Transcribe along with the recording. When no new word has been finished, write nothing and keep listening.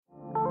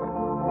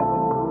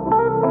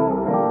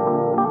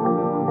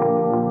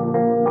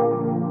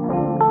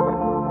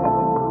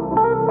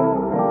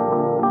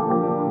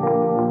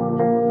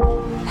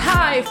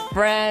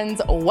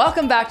friends?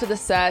 Welcome back to the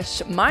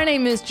Sesh. My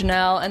name is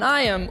Janelle, and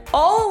I am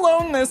all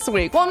alone this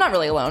week. Well, I'm not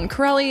really alone.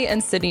 Corelli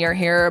and Sydney are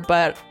here,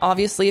 but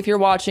obviously if you're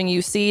watching,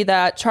 you see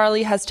that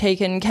Charlie has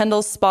taken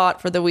Kendall's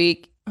spot for the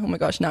week. Oh my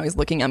gosh, now he's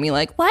looking at me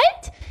like,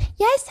 what?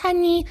 Yes,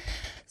 honey.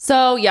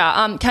 So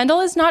yeah,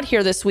 Kendall is not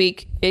here this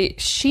week.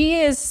 She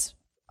is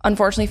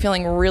unfortunately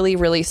feeling really,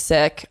 really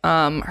sick.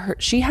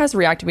 She has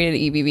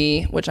reactivated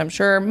EBV, which I'm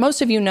sure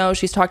most of you know.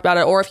 She's talked about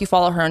it, or if you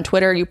follow her on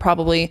Twitter, you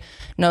probably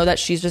know that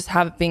she's just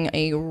having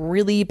a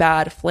really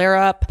bad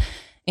flare-up.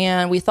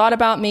 And we thought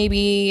about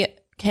maybe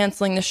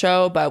canceling the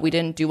show, but we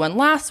didn't do one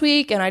last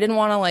week, and I didn't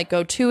want to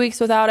go 2 weeks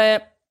without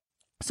it.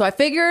 So I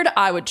figured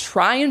I would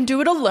try and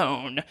do it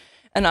alone.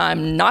 And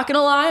I'm not going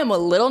to lie, I'm a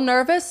little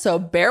nervous, so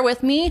bear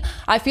with me.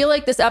 I feel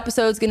like this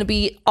episode is going to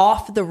be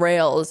off the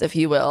rails, if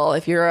you will,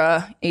 if you're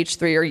a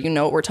H3 or you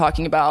know what we're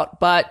talking about.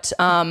 But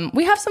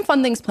we have some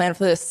fun things planned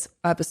for this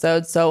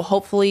episode, so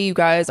hopefully you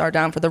guys are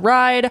down for the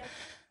ride.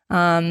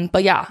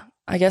 But yeah,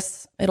 I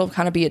guess it'll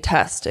kind of be a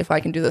test if I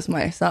can do this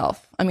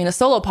myself. I mean, a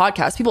solo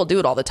podcast, people do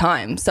it all the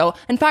time. So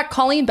in fact,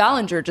 Colleen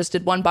Ballinger just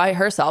did one by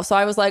herself. So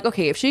I was like,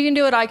 okay, if she can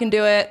do it, I can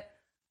do it.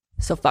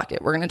 So fuck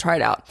it, we're going to try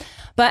it out.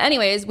 But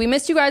anyways, we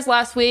missed you guys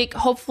last week.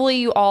 Hopefully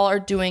you all are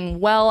doing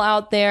well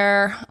out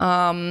there.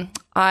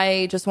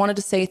 I just wanted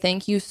to say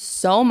thank you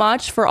so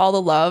much for all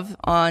the love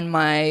on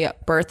my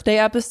birthday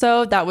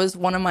episode. That was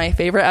one of my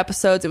favorite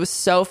episodes. It was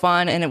so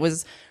fun and it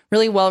was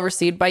really well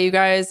received by you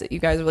guys. You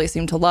guys really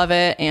seemed to love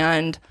it.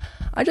 And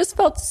I just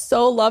felt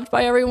so loved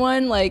by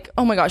everyone.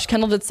 Oh my gosh,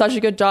 Kendall did such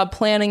a good job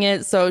planning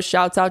it. So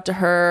shouts out to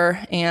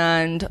her.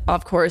 And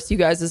of course, you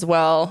guys as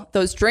well.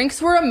 Those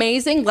drinks were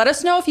amazing. Let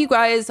us know if you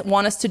guys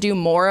want us to do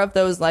more of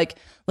those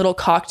little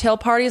cocktail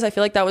parties. I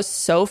feel like that was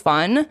so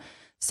fun.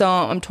 So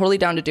I'm totally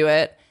down to do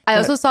it. I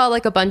also saw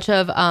a bunch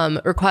of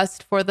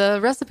requests for the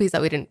recipes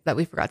that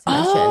we forgot to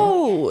mention.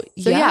 Oh,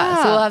 so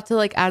yeah. So we'll have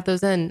to add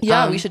those in.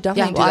 Yeah, we should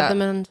definitely do we'll that. add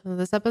them into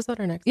this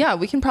episode or next. Yeah,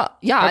 we can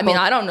I mean,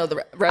 I don't know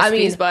the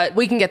recipes, but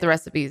we can get the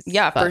recipes.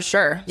 Yeah, for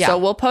sure. Yeah. So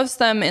we'll post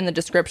them in the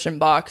description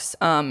box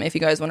if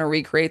you guys want to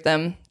recreate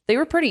them. They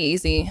were pretty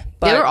easy.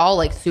 But they were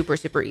all super,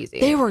 super easy.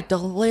 They were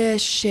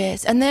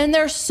delicious. And then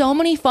there's so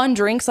many fun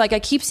drinks. I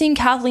keep seeing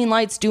Kathleen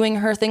Lights doing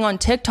her thing on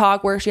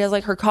TikTok where she has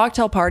her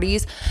cocktail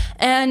parties.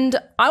 And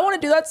I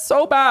want to do that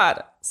so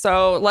bad.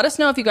 So let us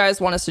know if you guys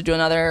want us to do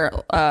another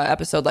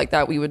episode like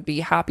that. We would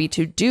be happy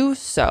to do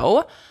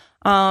so.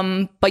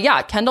 But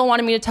yeah, Kendall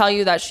wanted me to tell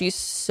you that she's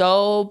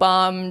so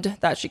bummed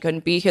that she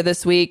couldn't be here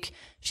this week.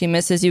 She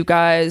misses you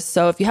guys.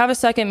 So if you have a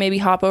second, maybe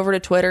hop over to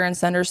Twitter and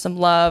send her some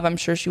love. I'm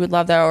sure she would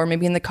love that, or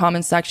maybe in the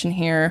comments section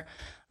here.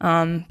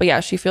 But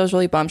yeah, she feels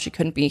really bummed she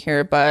couldn't be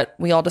here, but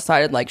we all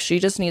decided she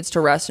just needs to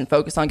rest and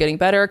focus on getting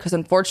better. Because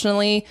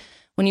unfortunately,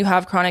 when you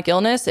have chronic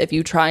illness, if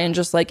you try and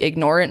just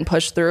ignore it and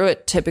push through,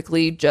 it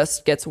typically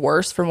just gets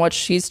worse from what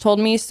she's told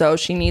me. So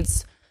she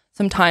needs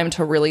some time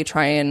to really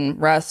try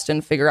and rest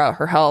and figure out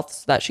her health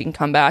so that she can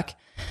come back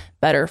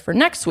better for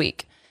next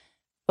week.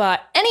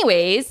 But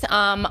anyways,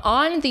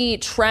 on the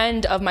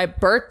trend of my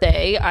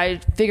birthday, I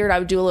figured I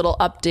would do a little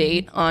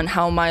update on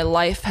how my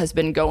life has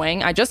been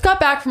going. I just got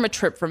back from a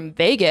trip from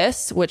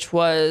Vegas, which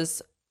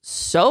was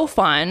so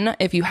fun.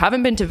 If you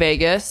haven't been to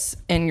Vegas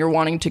and you're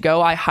wanting to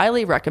go, I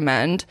highly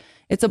recommend.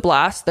 It's a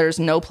blast. There's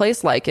no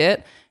place like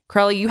it.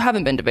 Corelli, you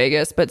haven't been to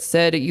Vegas, but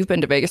Sid, you've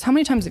been to Vegas. How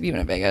many times have you been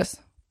to Vegas?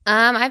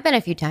 I've been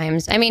a few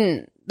times. I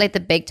mean,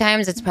 the big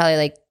times, it's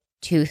probably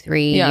 2,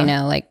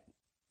 3,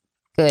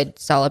 good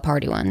solid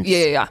party ones.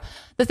 Yeah.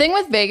 The thing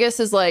with Vegas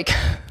is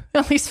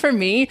at least for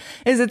me,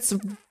 is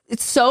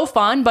it's so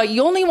fun, but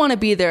you only want to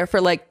be there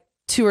for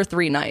 2 or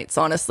 3 nights,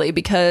 honestly,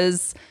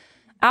 because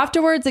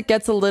afterwards it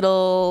gets a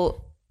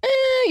little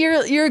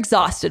you're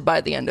exhausted by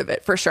the end of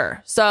it, for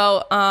sure.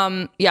 So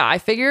yeah, I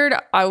figured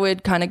I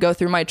would kind of go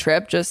through my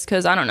trip just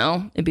because, I don't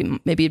know,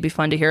 maybe it'd be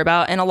fun to hear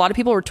about. And a lot of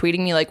people were tweeting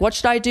me what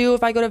should I do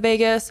if I go to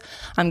Vegas?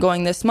 I'm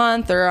going this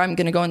month, or I'm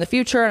going to go in the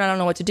future and I don't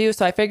know what to do.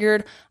 So I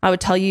figured I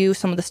would tell you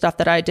some of the stuff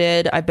that I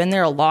did. I've been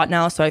there a lot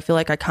now, so I feel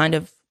like I kind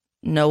of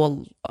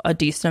know a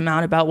decent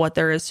amount about what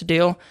there is to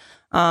do.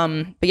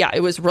 But yeah, it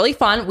was really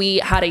fun. We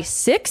had a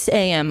 6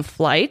 a.m.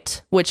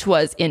 flight, which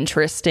was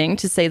interesting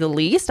to say the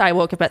least. I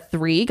woke up at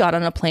 3, got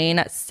on a plane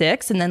at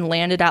 6, and then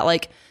landed at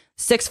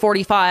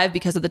 6:45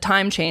 because of the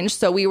time change.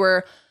 So we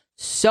were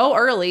so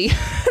early.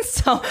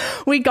 So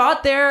we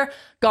got there,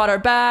 got our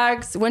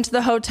bags, went to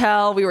the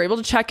hotel. We were able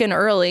to check in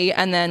early,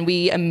 and then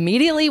we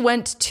immediately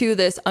went to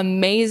this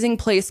amazing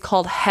place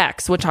called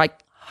Hex, which I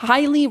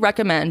highly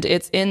recommend.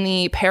 It's in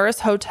the Paris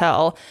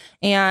Hotel,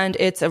 and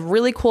it's a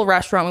really cool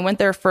restaurant. We went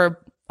there for,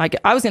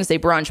 I was going to say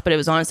brunch, but it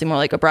was honestly more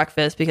like a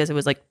breakfast because it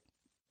was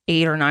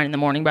 8 or 9 in the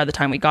morning by the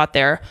time we got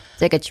there.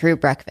 It's a true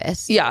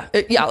breakfast. Yeah,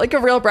 a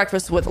real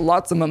breakfast with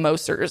lots of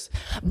mimosas.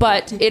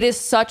 But it is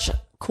such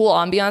cool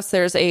ambiance.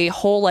 There's a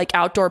whole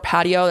outdoor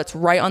patio that's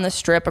right on the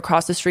strip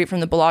across the street from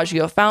the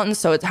Bellagio fountain.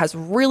 So it has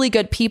really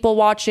good people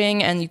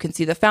watching, and you can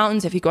see the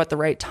fountains if you go at the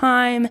right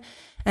time.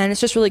 and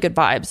it's just really good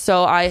vibes.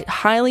 So I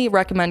highly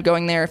recommend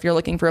going there if you're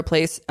looking for a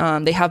place.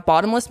 They have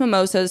bottomless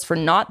mimosas for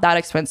not that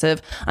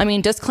expensive. I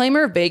mean,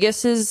 disclaimer,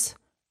 Vegas is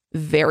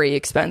very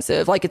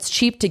expensive. Like, it's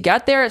cheap to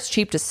get there, it's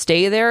cheap to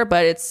stay there,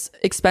 but it's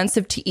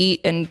expensive to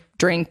eat and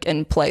drink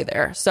and play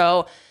there.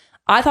 So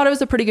I thought it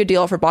was a pretty good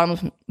deal for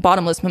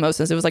bottomless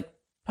mimosas. It was like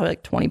probably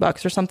like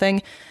 $20 or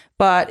something,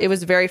 but it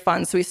was very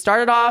fun. So we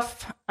started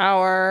off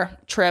our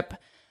trip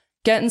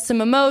getting some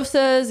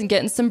mimosas and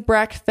getting some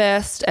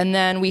breakfast, and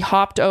then we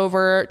hopped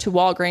over to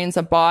Walgreens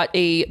and bought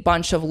a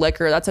bunch of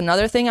liquor. That's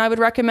another thing I would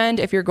recommend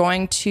if you're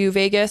going to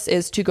Vegas,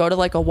 is to go to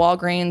like a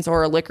Walgreens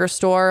or a liquor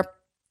store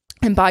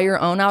and buy your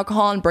own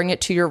alcohol and bring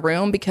it to your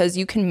room, because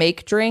you can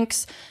make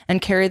drinks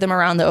and carry them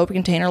around. The open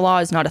container law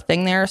is not a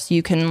thing there, so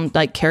you can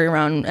like carry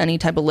around any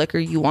type of liquor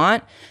you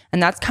want.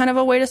 And that's kind of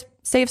a way to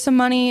save some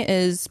money,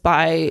 is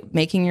by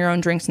making your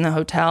own drinks in the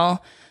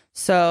hotel.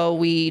 So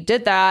we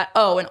did that.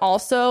 Oh, and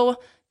also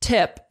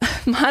tip.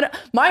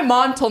 My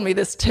mom told me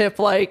this tip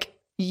like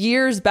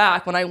years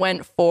back when I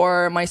went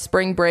for my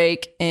spring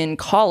break in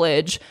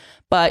college.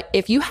 But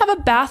if you have a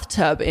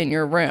bathtub in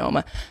your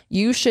room,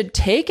 you should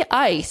take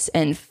ice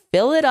and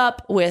fill it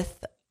up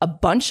with a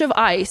bunch of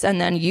ice and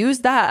then use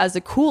that as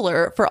a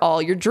cooler for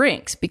all your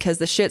drinks, because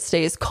the shit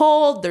stays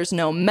cold. There's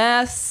no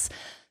mess.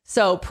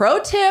 So pro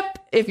tip,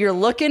 if you're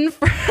looking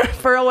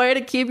for a way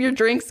to keep your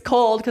drinks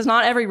cold, because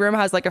not every room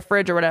has like a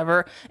fridge or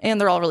whatever, and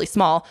they're all really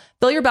small,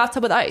 fill your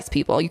bathtub with ice,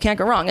 people. You can't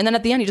go wrong. And then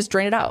at the end, you just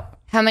drain it out.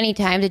 How many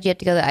times did you have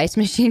to go to the ice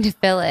machine to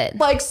fill it?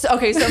 Like,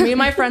 okay, so me and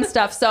my friend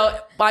Steph. So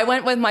I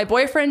went with my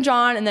boyfriend,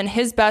 John, and then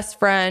his best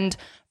friend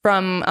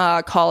from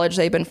college.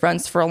 They've been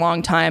friends for a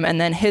long time.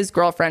 And then his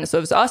girlfriend. So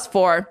it was us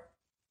four.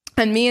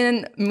 And me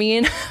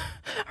and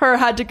her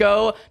had to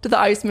go to the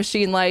ice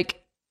machine like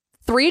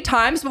 3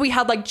 times, but we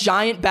had like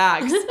giant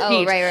bags.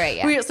 Oh, each. right,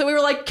 yeah. So we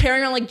were like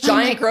carrying around like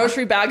giant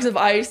grocery bags of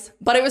ice,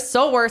 but it was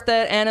so worth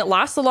it, and it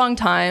lasts a long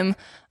time.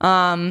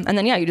 And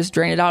then you just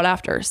drain it out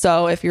after.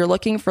 So if you're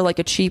looking for like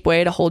a cheap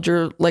way to hold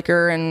your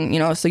liquor,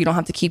 and so you don't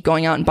have to keep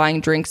going out and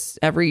buying drinks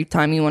every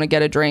time you want to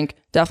get a drink,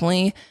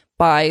 definitely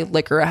buy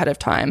liquor ahead of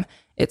time.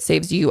 It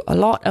saves you a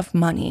lot of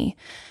money.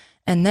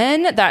 And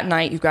then that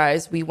night, you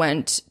guys, we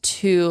went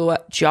to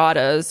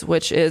Giada's,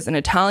 which is an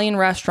Italian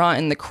restaurant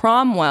in the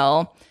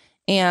Cromwell.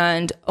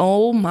 And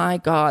oh my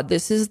God,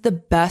 this is the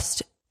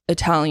best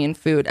Italian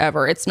food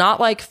ever. It's not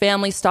like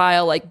family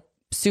style, like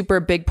super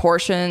big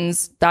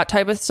portions, that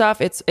type of stuff.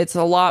 It's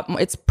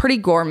pretty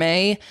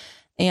gourmet,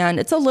 and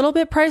it's a little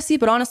bit pricey,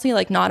 but honestly,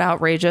 like not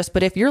outrageous.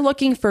 But if you're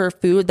looking for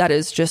food that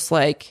is just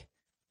like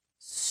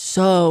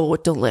so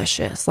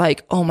delicious,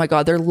 like, oh my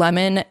God, their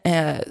lemon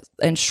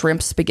and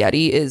shrimp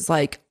spaghetti is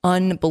like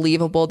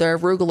unbelievable. Their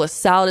arugula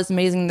salad is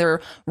amazing. Their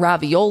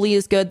ravioli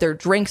is good. Their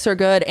drinks are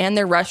good. And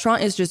their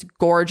restaurant is just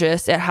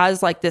gorgeous. It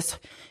has like this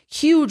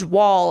huge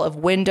wall of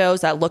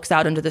windows that looks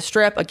out into the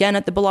strip, again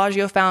at the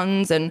Bellagio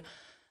fountains. And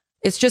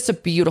it's just a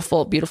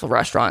beautiful, beautiful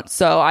restaurant.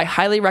 So I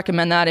highly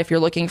recommend that if you're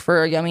looking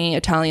for a yummy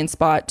Italian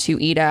spot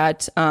to eat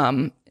at.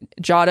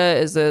 Giada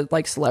is a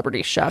like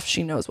celebrity chef.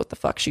 She knows what the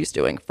fuck she's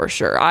doing for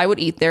sure. I would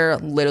eat there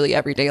literally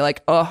every day.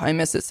 Like, oh, I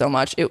miss it so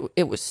much.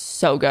 It was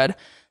so good.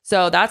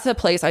 So that's a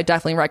place I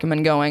definitely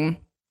recommend going.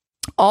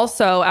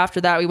 Also, after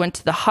that, we went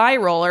to the High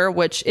Roller,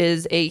 which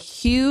is a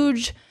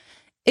huge,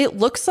 it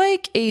looks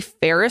like a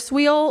Ferris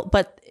wheel,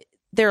 but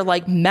they're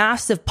like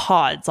massive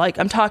pods. Like,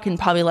 I'm talking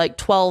probably like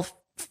 12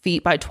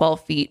 feet by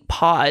 12 feet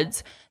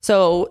pods.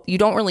 So you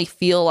don't really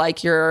feel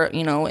like you're,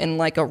 in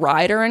like a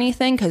ride or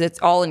anything, because it's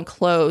all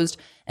enclosed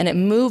and it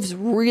moves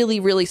really,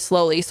 really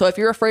slowly. So if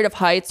you're afraid of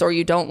heights or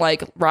you don't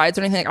like rides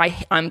or anything,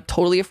 I'm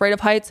totally afraid of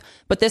heights,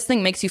 but this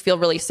thing makes you feel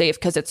really safe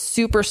because it's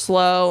super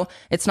slow.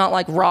 It's not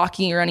like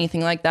rocky or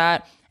anything like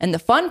that. And the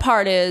fun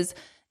part is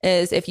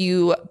if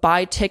you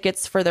buy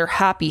tickets for their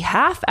happy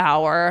half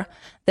hour,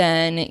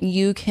 then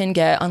you can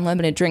get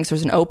unlimited drinks.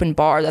 There's an open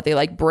bar that they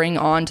like bring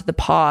onto the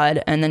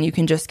pod, and then you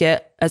can just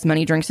get as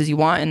many drinks as you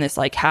want in this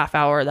like half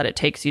hour that it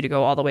takes you to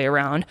go all the way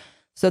around.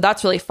 So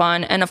that's really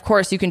fun. And of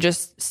course you can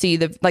just see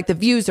the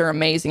views are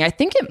amazing. I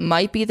think it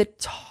might be the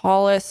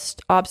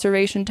tallest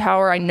observation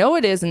tower. I know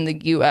it is in the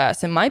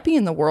US. It might be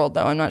in the world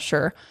though. I'm not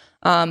sure.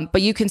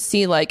 But you can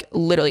see like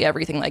literally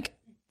everything, like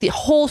the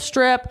whole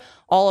strip,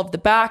 all of the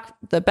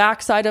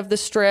back side of the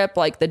strip,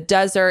 like the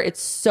desert.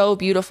 It's so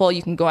beautiful.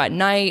 You can go at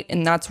night,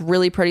 and that's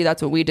really pretty.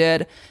 That's what we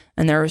did.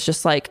 And there was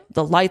just like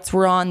the lights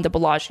were on, the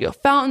Bellagio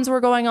fountains were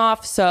going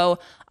off. So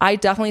I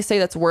definitely say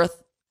that's worth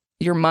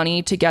your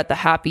money to get the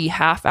happy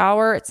half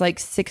hour. It's like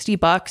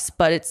 $60,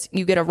 but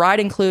you get a ride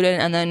included.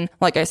 And then,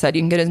 like I said,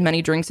 you can get as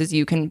many drinks as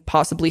you can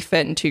possibly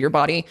fit into your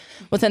body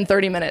within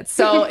 30 minutes.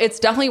 So it's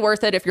definitely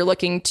worth it if you're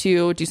looking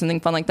to do something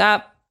fun like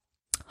that.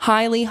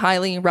 Highly,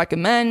 highly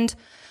recommend.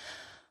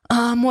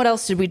 What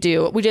else did we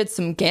do? We did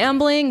some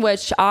gambling,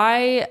 which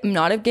I am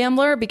not a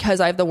gambler because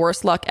I have the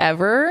worst luck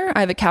ever. I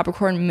have a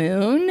Capricorn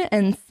moon,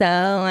 and so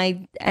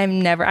I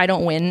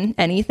don't win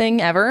anything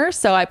ever.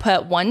 So I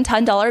put one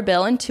 $10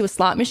 bill into a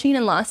slot machine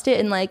and lost it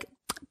in like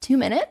 2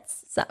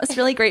 minutes. So that was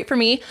really great for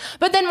me.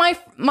 But then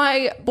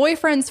my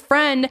boyfriend's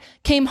friend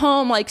came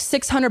home like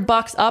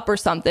 $600 up or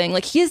something.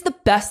 Like, he is the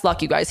best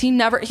luck, you guys. He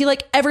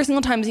like every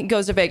single time he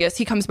goes to Vegas,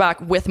 he comes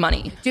back with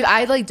money. Dude,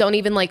 I like don't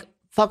even like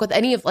fuck with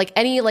any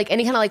kind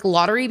of like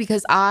lottery,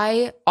 because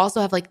I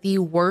also have like the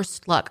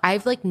worst luck.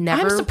 I've like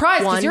never I'm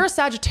surprised because won. you're a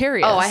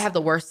Sagittarius. Oh, I have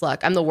the worst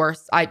luck. I'm the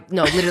worst.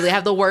 Literally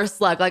have the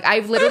worst luck. Like,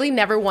 I've literally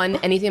never won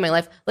anything in my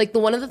life. Like,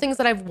 one of the things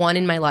that I've won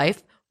in my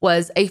life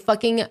was a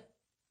fucking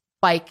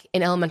bike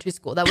in elementary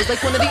school. That was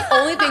like one of the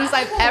only things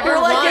I've ever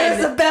won. It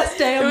was the best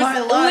day of my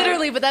life.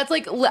 Literally, but that's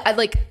like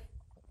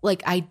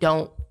I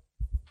don't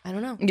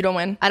know. You don't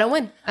win. I don't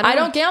win. I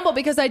don't gamble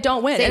because I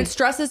don't win. Same. It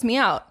stresses me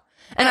out.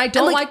 And I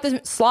don't like the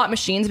slot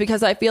machines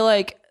because I feel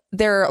like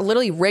they're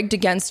literally rigged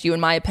against you, in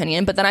my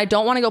opinion. But then I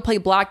don't want to go play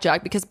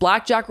blackjack because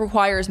blackjack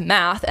requires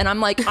math. And I'm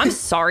like, I'm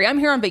sorry, I'm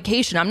here on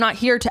vacation. I'm not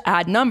here to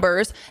add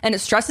numbers. And it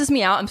stresses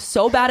me out. I'm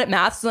so bad at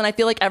math. So then I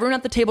feel like everyone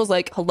at the table is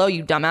like, hello,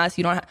 you dumbass.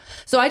 You don't have.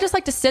 So I just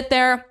like to sit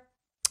there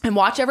and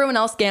watch everyone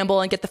else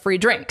gamble and get the free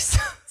drinks.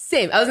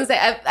 Same. I was gonna say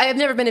I've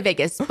never been to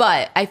Vegas,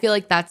 but I feel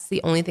like that's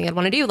the only thing I'd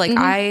want to do. Like,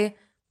 I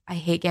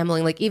hate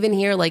gambling. Like, even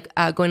here, like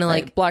going to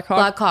like Black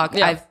Hawk.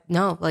 Yeah.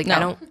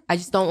 I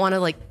just don't want to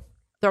like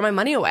throw my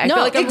money away. I No,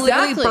 feel like I'm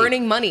exactly. literally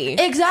burning money.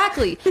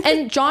 Exactly.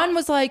 And John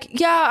was like,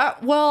 yeah,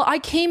 well, I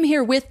came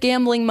here with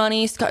gambling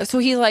money. So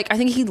he's like, I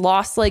think he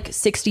lost like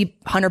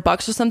 $100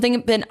 or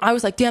something. And I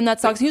was like, damn,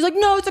 that sucks. He was like,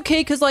 no, it's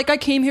okay. Cause like I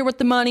came here with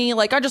the money.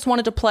 Like, I just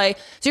wanted to play.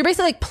 So you're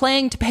basically like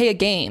playing to pay a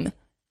game.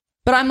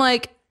 But I'm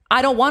like,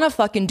 I don't want to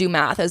fucking do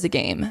math as a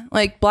game.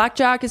 Like,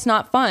 blackjack is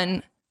not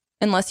fun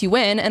unless you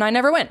win. And I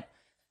never win.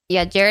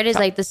 Yeah, Jared is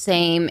like the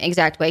same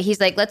exact way. He's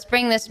like, let's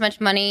bring this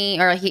much money,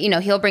 or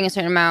he'll bring a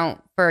certain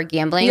amount for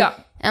gambling. Yeah.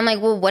 And I'm like,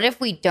 well, what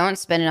if we don't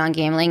spend it on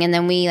gambling and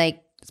then we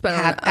like Spend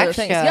it have on other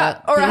extra things.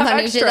 Yeah, or have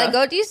money extra. to like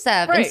go do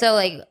stuff. Right. And so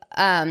like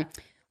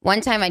one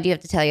time, I do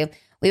have to tell you,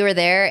 we were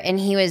there and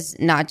he was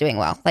not doing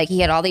well. Like, he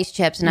had all these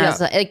chips and I was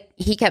like,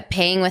 he kept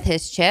paying with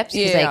his chips.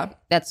 He's like,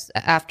 that's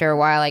after a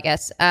while, I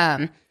guess.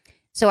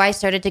 So I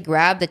started to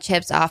grab the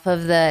chips off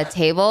of the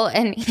table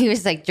and he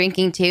was like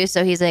drinking too.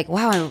 So he's like,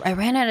 wow, I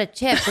ran out of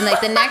chips. And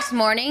like the next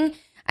morning,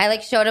 I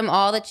like showed him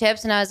all the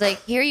chips and I was like,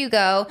 here you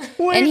go.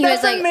 Wait, and he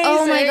was like, amazing.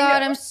 oh my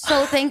God, I'm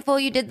so thankful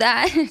you did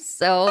that.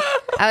 So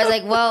I was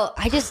like, well,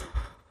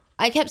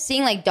 I kept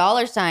seeing like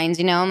dollar signs,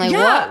 I'm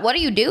like, what are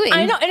you doing?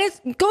 I know. And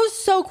it goes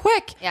so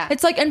quick. Yeah.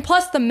 It's like, and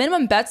plus the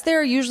minimum bets there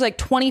are usually like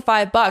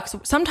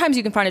 $25. Sometimes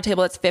you can find a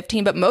table that's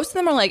 15, but most of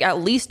them are like at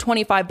least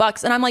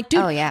 $25. And I'm like,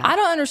 dude, I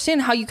don't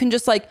understand how you can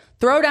just like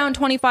throw down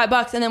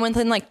 $25 and then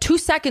within like 2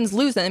 seconds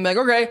lose it and be like,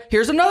 okay,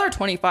 here's another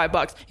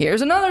 $25.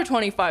 Here's another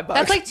 $25.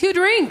 That's like 2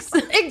 drinks.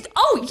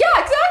 Oh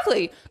yeah,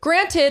 exactly.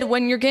 Granted,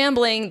 when you're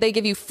gambling, they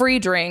give you free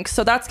drinks.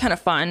 So that's kind of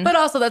fun. But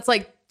also that's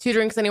like 2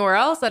 drinks anywhere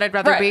else that I'd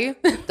rather be.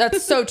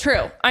 That's so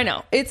true. I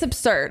know. It's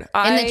absurd.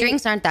 And the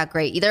drinks aren't that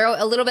great. They're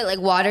a little bit like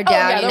watered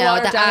down,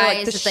 with the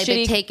eyes. It's like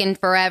they've taken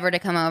forever to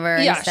come over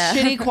and stuff.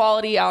 Shitty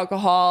quality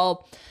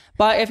alcohol.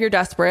 But if you're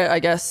desperate, I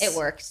guess it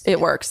works. It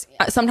works.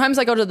 Sometimes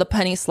I go to the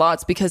penny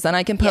slots because then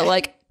I can put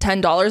like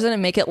 $10 in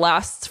and make it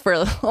last for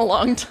a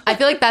long time. I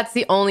feel like that's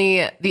the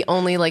only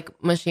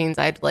like machines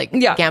I'd like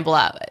gamble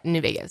at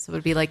in Vegas. It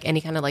would be like any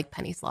kind of like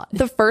penny slot.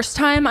 The first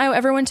time I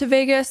ever went to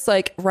Vegas,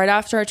 like right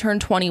after I turned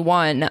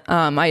 21,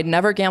 I had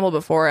never gambled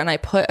before, and I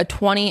put a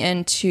 20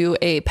 into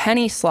a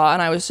penny slot,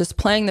 and I was just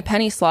playing the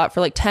penny slot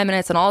for like 10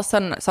 minutes, and all of a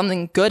sudden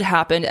something good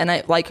happened, and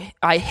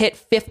I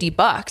hit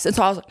 $50, and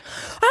so I was like,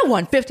 I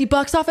won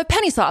 $50 off a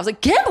penny slot. I was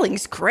like,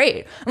 gambling's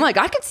great. I'm like,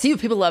 I could see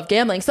people love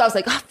gambling, so I was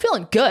like, I'm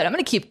feeling good. I'm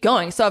gonna keep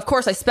going. So of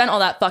course I spent all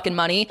that fucking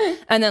money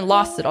and then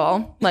lost it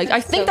all. Like, I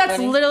think that's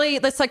literally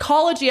the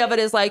psychology of it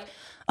is like,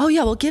 oh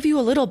yeah, we'll give you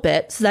a little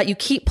bit so that you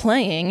keep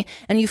playing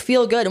and you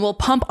feel good, and we'll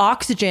pump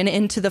oxygen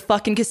into the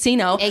fucking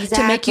casino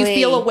to make you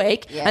feel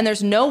awake. Yeah. And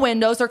there's no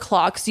windows or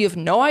clocks, so you have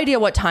no idea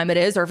what time it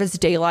is or if it's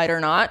daylight or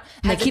not.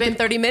 And has it been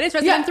 30 minutes or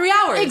has it been 3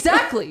 hours?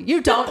 Exactly.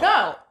 You don't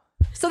know.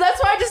 So that's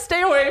why I just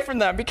stay away from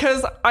them,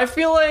 because I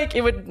feel like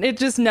it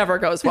just never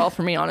goes well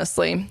for me,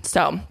 honestly.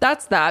 So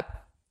that's that.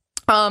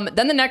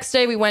 Then the next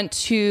day we went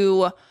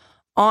to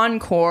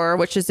Encore,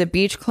 which is a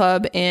beach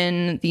club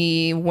in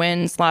the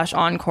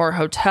Wynn/Encore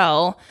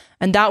hotel.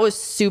 And that was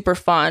super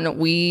fun.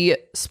 We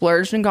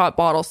splurged and got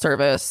bottle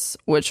service,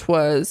 which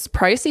was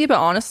pricey, but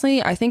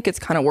honestly, I think it's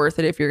kind of worth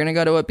it if you're going to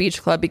go to a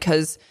beach club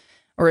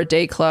or a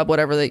day club,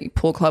 whatever, the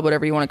pool club,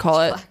 whatever you want to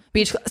call it.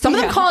 Beach club. Some of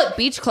them call it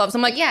beach clubs.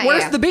 I'm like,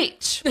 where's the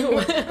beach?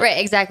 Right,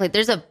 exactly.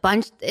 There's a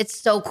bunch. It's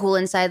so cool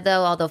inside,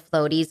 though. All the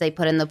floaties they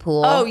put in the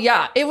pool. Oh,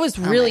 yeah. It was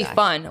really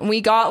fun.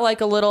 We got like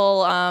a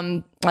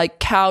little like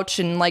couch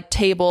and like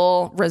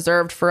table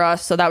reserved for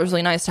us. So that was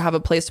really nice to have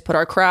a place to put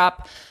our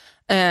crap.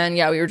 And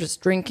yeah, we were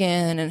just drinking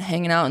and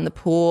hanging out in the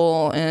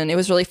pool, and it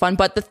was really fun.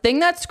 But the thing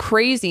that's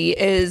crazy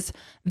is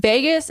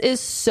Vegas is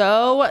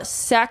so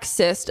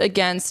sexist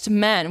against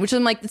men, which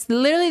I'm like, it's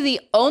literally the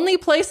only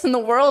place in the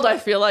world, I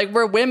feel like,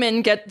 where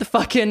women get the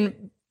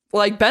fucking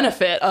like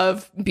benefit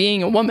of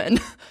being a woman.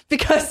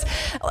 Because,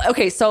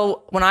 okay,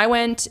 so when I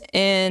went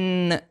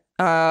in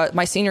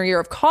my senior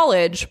year of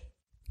college,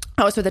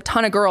 I was with a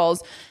ton of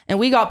girls, and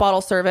we got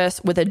bottle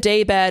service with a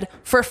day bed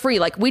for free.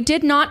 Like, we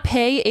did not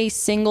pay a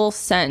single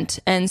cent.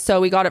 And so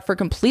we got it for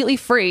completely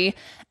free.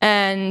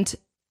 And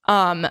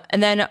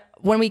then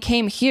when we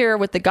came here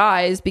with the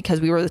guys, because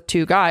we were the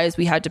 2 guys,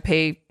 we had to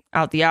pay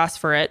out the ass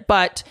for it.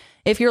 But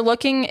if you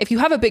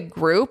have a big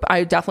group,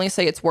 I definitely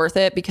say it's worth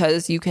it,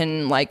 because you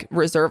can like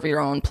reserve your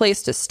own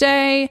place to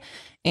stay.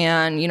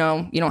 And, you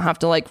don't have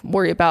to like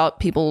worry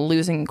about people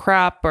losing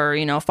crap or,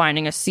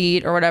 finding a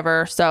seat or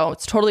whatever. So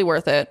it's totally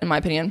worth it, in my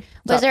opinion.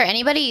 Was there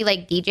anybody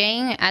like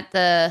DJing at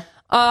the...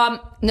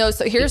 No.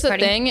 So here's the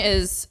thing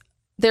is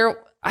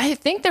I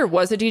think there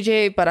was a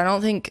DJ, but I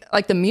don't think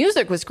like the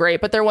music was great,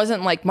 but there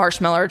wasn't like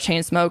Marshmello or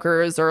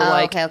Chainsmokers or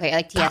like... Okay.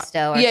 Like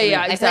Tiesto or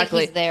yeah, exactly. I feel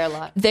like he's there a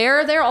lot.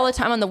 They're there all the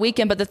time on the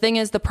weekend, but the thing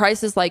is the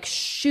prices like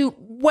shoot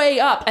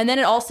way up. And then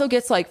it also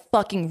gets like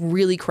fucking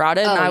really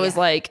crowded. And I was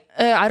like,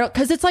 I don't...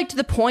 Because it's like to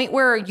the point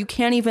where you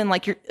can't even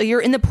like...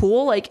 You're in the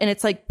pool like, and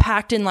it's like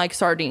packed in like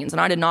sardines. And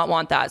I did not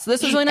want that. So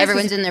this was really nice.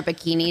 Everyone's in their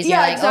bikinis. Yeah, you're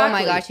like, exactly. Oh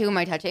my gosh, who am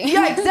I touching?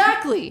 Yeah,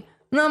 exactly.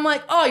 And I'm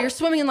like, oh, you're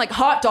swimming in like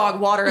hot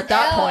dog water at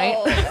that point.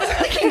 It's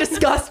fucking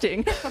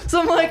disgusting. So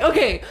I'm like,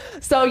 okay.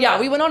 So yeah,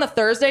 we went on a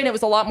Thursday and it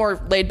was a lot more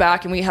laid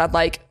back and we had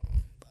like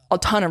a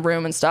ton of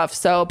room and stuff.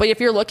 So, but if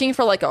you're looking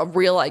for like a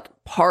real like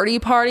party,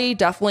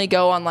 definitely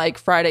go on like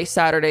Friday,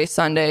 Saturday,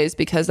 Sundays,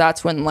 because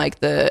that's when like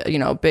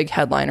the, big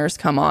headliners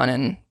come on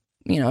and,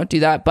 do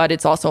that. But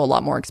it's also a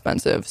lot more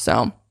expensive.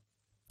 So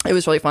it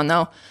was really fun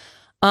though.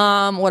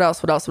 What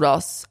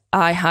else?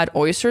 I had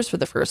oysters for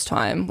the first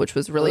time, which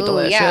was really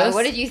delicious. Yeah,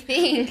 what did you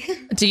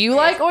think? Do you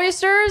like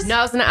oysters? No,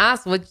 I was gonna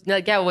ask.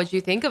 What'd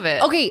you think of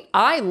it? Okay,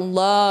 I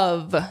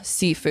love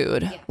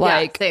seafood.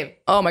 Same.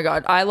 Oh my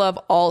god, I love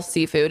all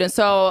seafood. And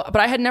so, but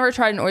I had never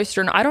tried an oyster,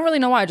 and I don't really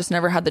know why. I just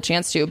never had the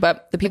chance to.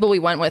 But the people we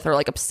went with are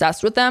like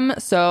obsessed with them,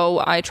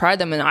 so I tried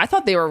them, and I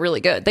thought they were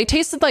really good. They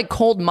tasted like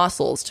cold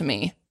mussels to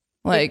me.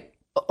 Like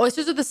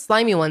oysters are the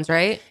slimy ones,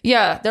 right?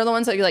 Yeah, they're the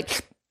ones that you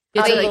like.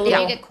 Did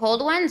you get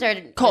cold ones or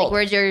cold? Like,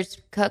 where's yours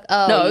cook?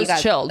 Oh, no, it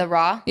was chilled. The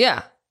raw?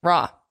 Yeah,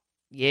 raw.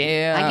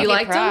 Yeah. You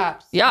liked them?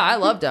 Yeah, I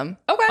loved them.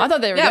 Okay. I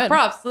thought they were good. Yeah,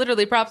 props.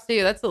 Literally props to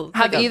you.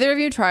 Have either of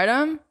you tried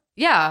them?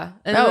 Yeah.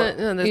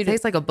 And it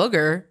tastes like a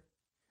booger.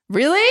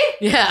 Really?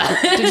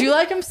 Yeah. Did you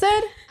like them,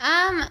 Sid?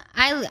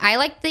 I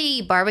like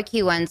the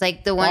barbecue ones,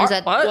 like the ones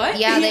that... What?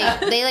 Yeah,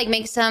 they like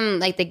make some,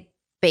 like they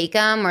bake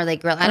them or they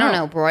grill. I don't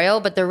know, broil,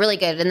 but they're really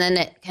good. And then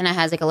it kind of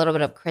has like a little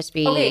bit of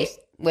crispy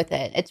with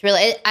it. It's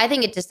really... I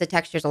think it just, the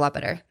texture's a lot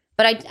better.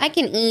 But I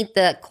can eat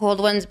the cold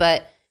ones,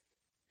 but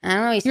I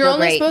don't know. You're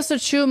only supposed to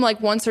chew them like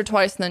once or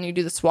twice, and then you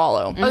do the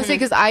swallow. I would say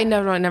because I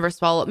never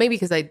swallow it. Maybe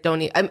because I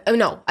don't eat.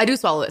 No, I do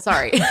swallow it.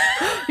 Sorry.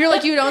 You're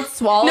like, you don't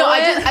swallow no,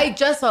 it? I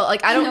just swallow.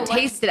 Like I don't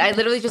taste it. I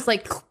literally just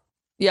like.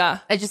 Yeah.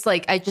 I just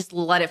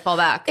let it fall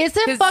back. It's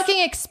a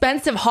fucking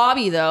expensive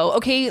hobby though.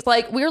 Okay.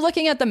 Like we were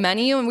looking at the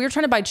menu and we were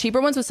trying to buy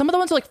cheaper ones, but some of the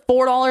ones are like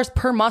 $4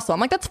 per mussel. I'm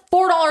like, that's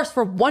 $4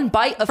 for one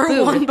bite of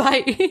food. One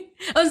bite.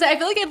 I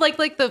feel like I'd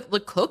like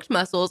the cooked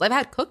mussels. I've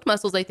had cooked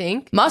mussels, I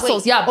think.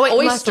 Mussels, yeah.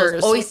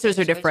 Oysters. Mussels. Oysters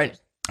are different.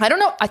 I don't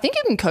know. I think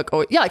you can cook,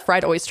 like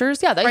fried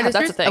oysters. Yeah,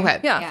 that's a thing. Okay.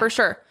 Yeah, for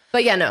sure.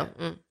 But yeah, no.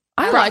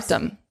 I liked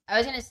them. I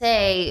was gonna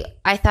say,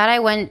 I thought I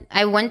went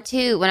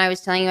to, when I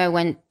was telling you I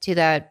went to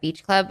the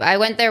beach club. I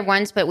went there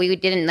once, but we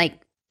didn't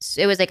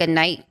it was like a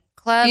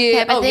nightclub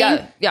type of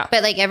thing. Yeah.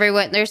 But like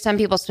everyone, there's some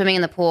people swimming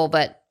in the pool,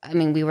 but I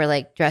mean, we were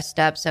like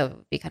dressed up, so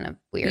it'd be kind of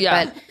weird.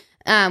 Yeah.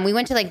 But we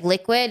went to like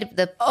Liquid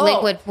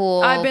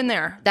pool. I've been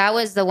there. That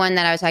was the one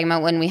that I was talking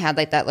about when we had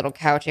like that little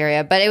couch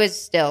area, but it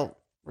was still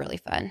really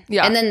fun.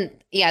 Yeah. And then,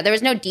 there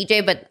was no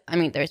DJ, but I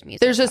mean, there's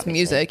music. There's just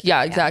music.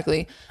 Yeah, exactly.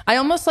 Yeah. I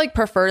almost like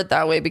preferred it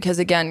that way because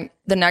again,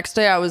 the next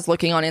day I was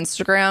looking on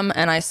Instagram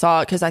and I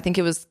saw, because I think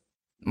it was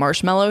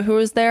Marshmello who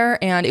was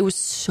there, and it was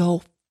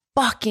so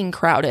fucking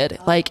crowded.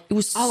 Like it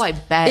was. Oh, I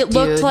bet. It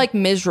looked like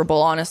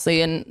miserable,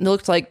 honestly, and it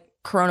looked like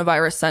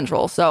coronavirus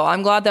central. So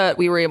I'm glad that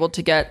we were able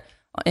to get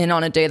in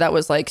on a day that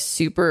was like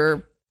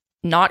super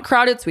not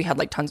crowded. So we had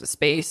like tons of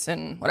space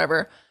and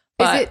whatever.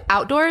 But, is it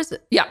outdoors?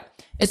 Yeah.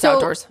 It's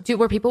outdoors.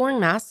 Were people wearing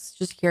masks?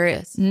 Just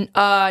curious.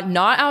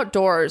 Not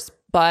outdoors,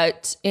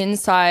 but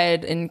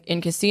inside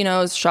in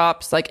casinos,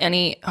 shops, like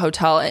any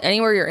hotel,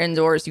 anywhere you're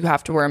indoors, you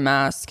have to wear a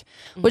mask,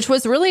 which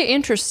was really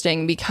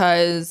interesting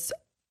because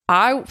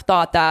I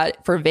thought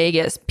that for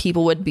Vegas,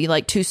 people would be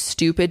like too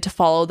stupid to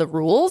follow the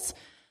rules.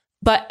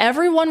 But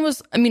everyone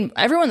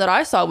that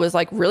I saw was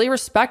like really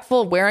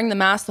respectful, wearing the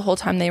mask the whole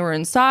time they were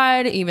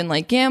inside, even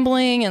like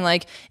gambling. And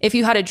like if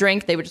you had a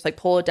drink, they would just like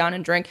pull it down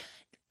and drink.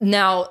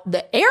 Now,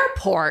 the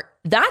airport,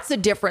 that's a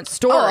different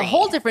story. Oh, a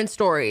whole different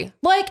story.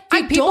 Like,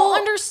 I don't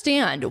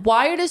understand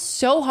why it is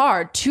so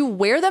hard to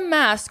wear the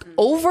mask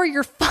over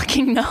your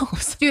fucking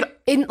nose. Dude,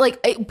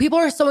 people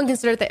are so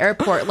inconsiderate at the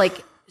airport.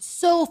 Like,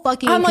 so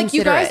fucking I'm like,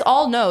 inconsiderate. you guys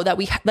all know that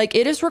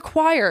it is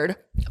required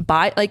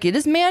it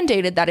is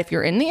mandated that if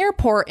you're in the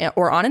airport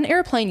or on an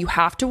airplane, you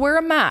have to wear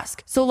a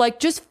mask. So,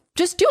 like, just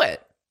do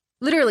it.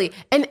 Literally.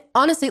 And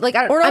honestly, like,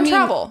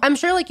 travel. I'm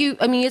sure like you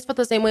guys felt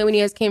the same way when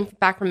you guys came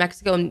back from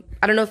Mexico. And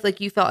I don't know if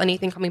like you felt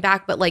anything coming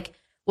back, but like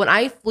when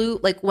I flew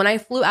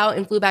out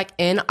and flew back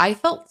in, I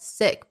felt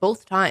sick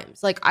both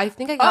times. Like, I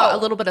think I got a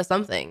little bit of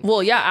something.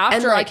 Well, yeah,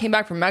 after I came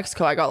back from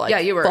Mexico, I got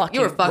like, you were fucked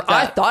up.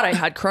 I thought I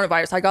had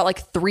coronavirus. I got like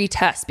 3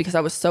 tests because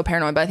I was so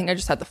paranoid, but I think I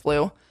just had the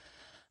flu.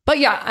 But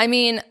yeah, I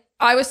mean,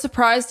 I was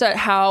surprised at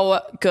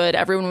how good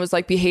everyone was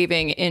like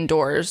behaving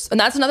indoors. And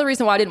that's another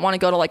reason why I didn't want to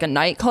go to like a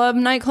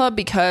nightclub,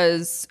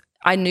 because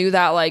I knew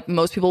that like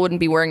most people wouldn't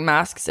be wearing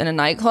masks in a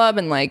nightclub,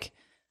 and like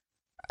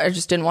I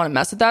just didn't want to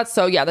mess with that.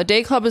 So yeah, the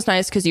day club was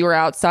nice because you were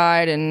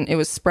outside and it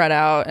was spread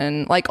out,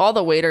 and like all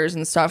the waiters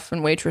and stuff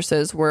and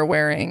waitresses were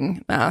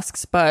wearing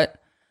masks.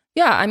 But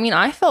yeah, I mean,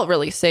 I felt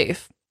really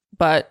safe.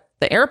 But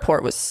the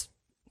airport was,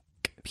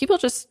 people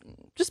just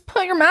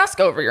put your mask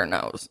over your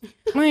nose.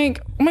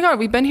 Like, oh my God,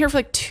 we've been here for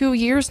like 2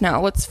 years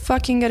now. Let's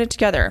fucking get it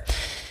together.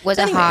 Was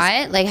it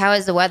hot? Like, how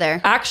is the weather?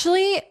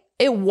 Actually,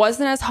 it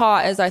wasn't as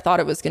hot as I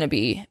thought it was going to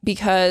be,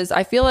 because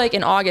I feel like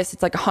in August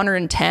it's like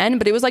 110,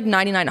 but it was like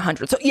 99,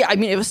 100. So yeah, I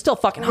mean, it was still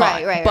fucking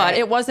hot, but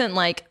it wasn't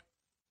like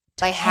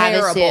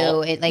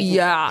Havasu.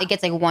 It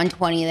gets like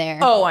 120 there.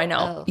 Oh, I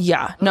know. Oh.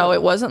 Yeah, no,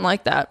 it wasn't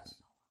like that.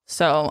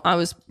 So I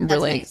was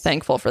really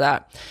thankful for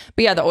that.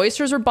 But yeah, the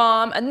oysters were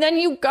bomb. And then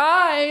you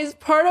guys,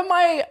 part of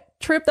my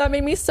trip that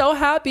made me so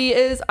happy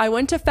is I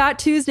went to Fat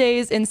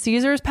Tuesdays in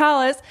Caesar's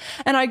Palace,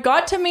 and I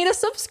got to meet a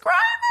subscriber.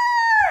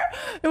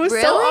 It was so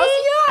awesome.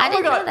 Yeah. I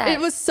didn't know that. It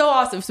was so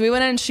awesome. So we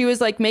went in and she was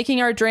like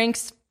making our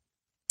drinks.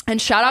 And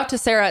shout out to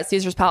Sarah at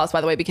Caesar's Palace, by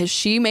the way, because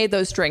she made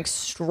those drinks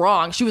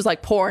strong. She was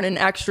like pouring in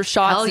extra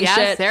shots and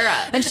shit.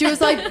 Sarah. And she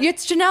was like,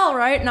 it's Janelle,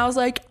 right? And I was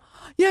like,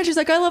 yeah. She's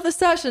like, I love the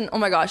session. Oh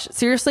my gosh.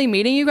 Seriously,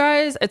 meeting you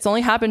guys, it's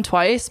only happened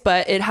twice,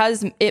 but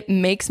it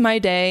makes my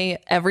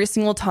day every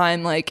single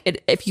time.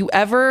 Like, if you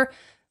ever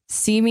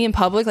see me in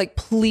public, like,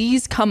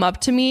 please come up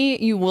to me.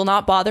 You will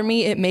not bother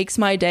me. It makes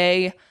my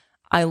day.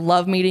 I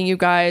love meeting you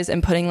guys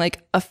and putting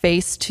like a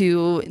face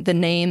to the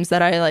names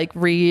that I like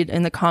read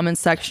in the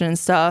comments section and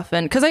stuff.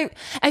 And because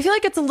I feel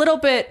like it's a little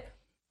bit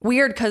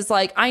weird, because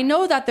like I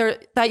know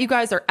that you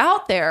guys are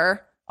out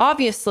there,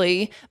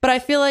 obviously, but I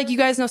feel like you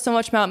guys know so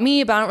much about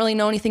me, but I don't really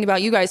know anything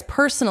about you guys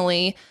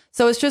personally.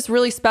 So it's just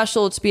really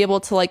special to be able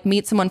to like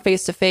meet someone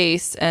face to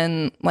face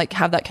and like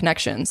have that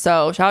connection.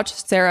 So shout out to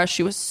Sarah.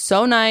 She was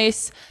so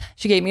nice.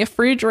 She gave me a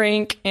free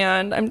drink,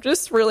 and I'm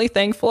just really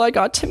thankful I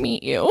got to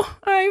meet you.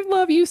 I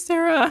love you,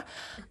 Sarah.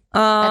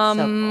 That's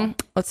so cool.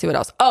 Let's see what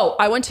else. Oh,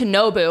 I went to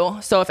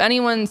Nobu. So if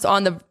anyone's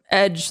on the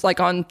edge, like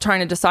on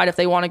trying to decide if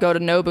they want to go to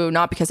Nobu,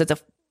 not because it's a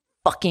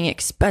fucking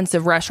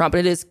expensive restaurant, but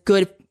it is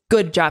good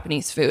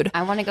Japanese food.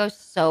 I want to go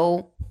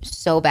so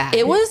bad.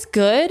 It was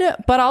good,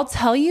 but I'll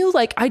tell you,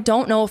 like, I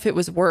don't know if it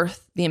was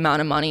worth the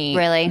amount of money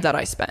that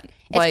I spent.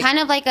 It's like, kind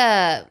of like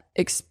a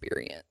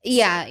experience.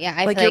 Yeah.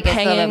 I like feel you're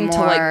paying to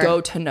like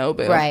go to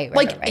Nobu. Right.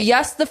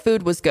 Yes, the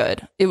food was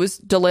good. It was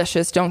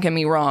delicious. Don't get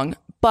me wrong.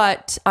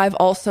 But I've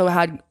also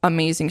had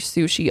amazing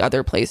sushi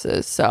other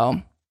places.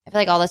 So I feel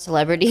like all the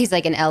celebrities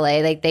like in LA,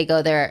 like they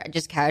go there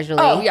just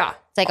casually. Oh yeah.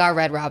 It's like our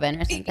Red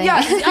Robin or something.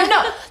 Yeah, I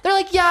know. They're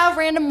like, yeah,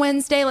 random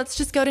Wednesday, let's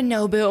just go to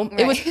Nobu.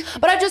 Right.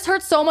 But I just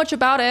heard so much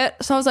about it.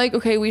 So I was like,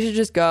 okay, we should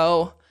just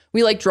go.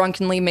 We like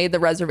drunkenly made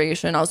the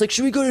reservation. I was like,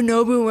 should we go to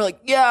Nobu? And we're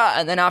like, yeah.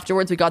 And then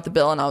afterwards we got the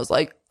bill and I was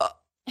like,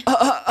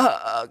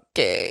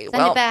 okay.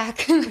 Send it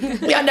back.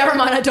 Yeah, never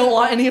mind. I don't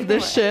want any of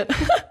this shit.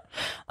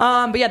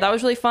 But yeah, that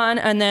was really fun.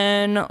 And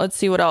then let's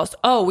see what else.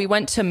 Oh, we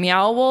went to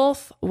Meow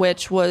Wolf,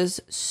 which was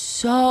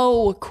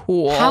so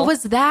cool. How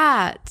was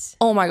that?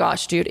 Oh my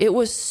gosh, dude. It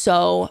was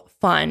so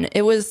fun.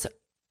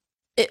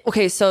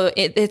 Okay, so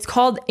it's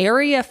called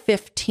Area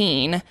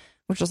 15,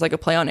 which is like a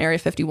play on Area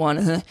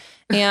 51.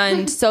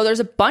 And so there's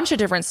a bunch of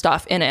different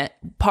stuff in it.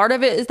 Part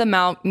of it is the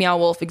Meow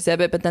Wolf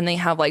exhibit, but then they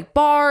have like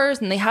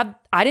bars, and they have,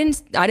 I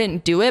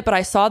didn't do it, but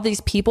I saw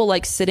these people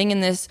like sitting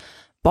in this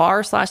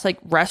bar / like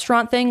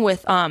restaurant thing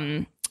with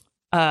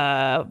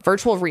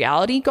virtual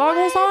reality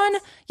goggles on.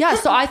 Yeah,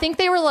 so I think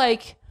they were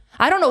like,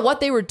 I don't know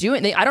what they were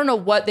doing. I don't know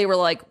what they were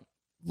like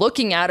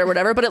looking at or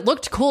whatever, but it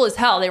looked cool as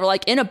hell. They were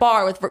like in a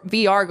bar with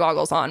VR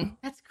goggles on.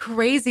 That's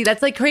crazy.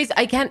 That's like crazy.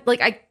 I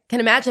can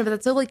imagine, but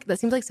that's so like,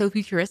 that seems like so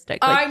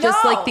futuristic. Like, I know.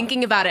 Just like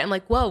thinking about it, I'm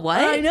like, whoa, what?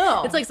 I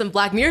know. It's like some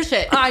Black Mirror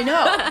shit. I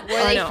know.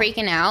 Were they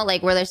freaking out?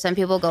 Like, were there some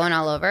people going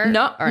all over?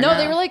 No,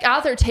 they were like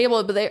at their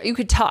table, but you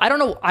could tell. I don't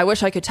know. I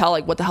wish I could tell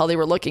like what the hell they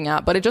were looking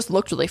at, but it just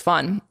looked really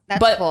fun.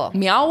 That's cool.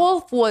 Meow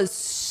Wolf was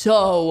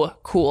so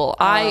cool.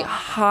 I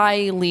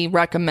highly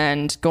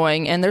recommend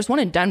going. And there's one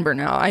in Denver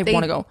now. I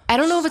want to go. I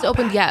don't know if it's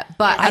opened yet,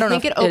 but I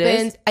think it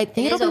opens. I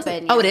think it opens.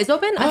 Open, yeah. Oh, it is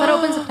open? I thought it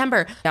opened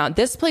September. Yeah,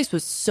 this place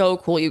was so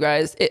cool, you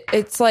guys.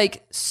 It's like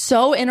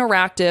so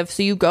interactive.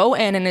 So you go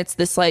in and it's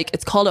this like,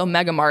 it's called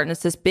Omega Mart, and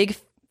it's this big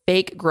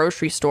fake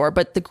grocery store,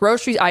 but the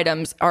grocery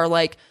items are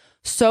like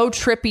so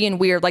trippy and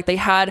weird. Like they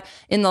had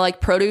in the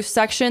like produce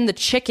section, the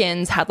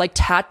chickens had like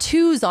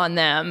tattoos on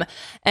them,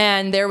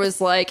 and there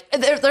was like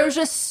there was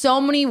just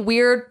so many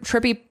weird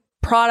trippy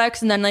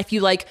products. And then if you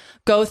like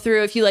go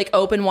through, if you like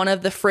open one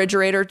of the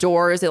refrigerator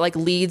doors, it like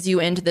leads you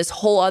into this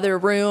whole other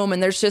room.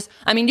 And there's just,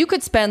 I mean, you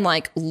could spend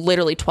like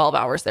literally 12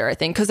 hours there, I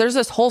think, because there's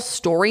this whole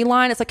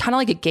storyline. It's like kind of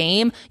like a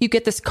game. You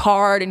get this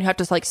card and you have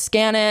to like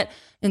scan it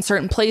in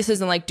certain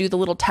places and like do the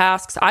little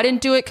tasks. I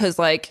didn't do it because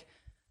like,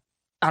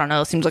 I don't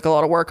know, it seems like a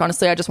lot of work.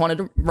 Honestly, I just wanted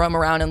to roam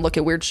around and look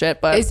at weird shit.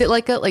 But is it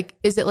like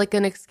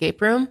an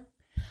escape room?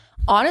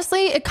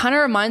 Honestly, it kind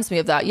of reminds me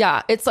of that.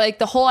 Yeah. It's like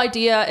the whole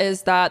idea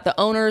is that the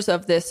owners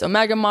of this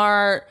Omega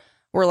Mart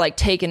were like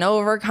taken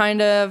over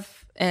kind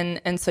of.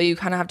 And so you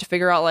kind of have to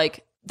figure out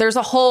like, there's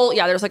like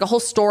a whole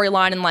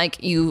storyline and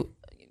like you,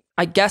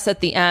 I guess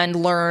at the end,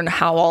 learn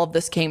how all of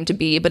this came to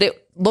be. But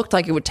it looked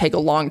like it would take a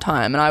long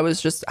time. And I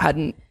was just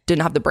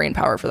didn't have the brain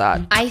power for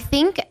that. I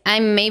think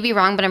I may be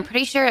wrong, but I'm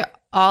pretty sure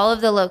all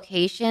of the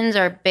locations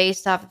are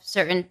based off of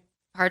certain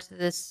parts of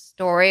this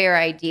story or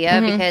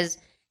idea because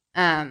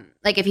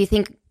like if you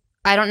think,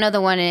 I don't know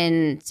the one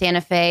in Santa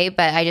Fe,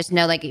 but I just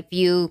know like if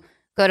you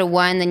go to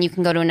one, then you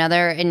can go to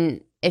another.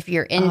 And if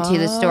you're into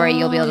the story,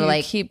 you'll be able to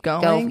like keep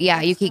going.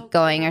 You keep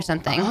going or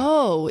something.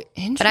 Oh,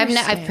 interesting.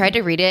 But I've tried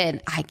to read it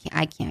and I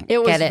can't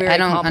get it. I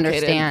don't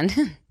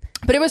understand.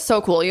 But it was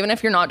so cool. Even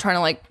if you're not trying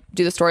to like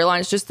do the storyline,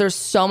 it's just, there's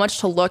so much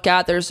to look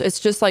at. It's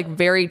just like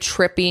very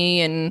trippy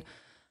and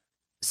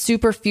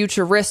super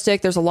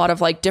futuristic. There's a lot of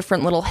like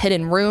different little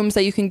hidden rooms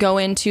that you can go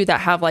into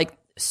that have like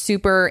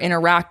super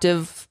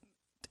interactive,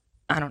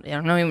 I don't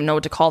even know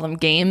what to call them,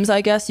 games,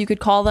 I guess you could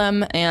call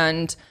them.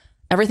 And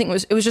everything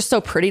was just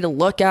so pretty to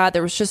look at.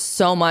 There was just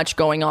so much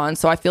going on.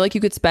 So I feel like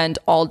you could spend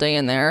all day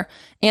in there.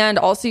 And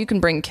also you can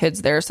bring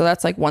kids there. So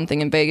that's like one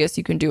thing in Vegas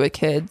you can do with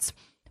kids.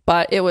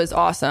 But it was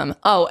awesome.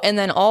 Oh, and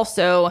then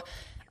also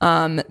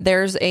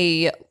there's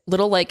a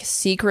little like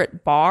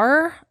secret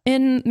bar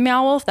in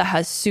Meow Wolf that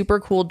has super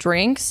cool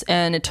drinks.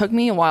 And it took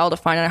me a while to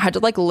find it. I had to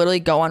like literally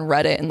go on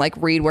Reddit and like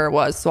read where it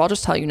was. So I'll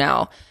just tell you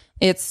now.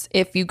 It's,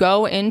 if you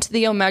go into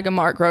the Omega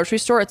Mart grocery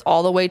store, it's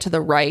all the way to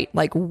the right,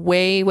 like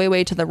way, way,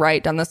 way to the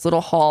right down this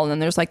little hall. And then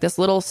there's like this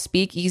little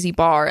speakeasy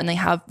bar and they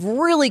have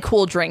really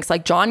cool drinks.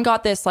 Like John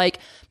got this like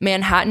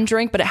Manhattan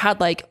drink, but it had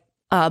like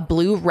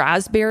blue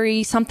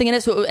raspberry something in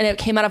it. So and it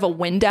came out of a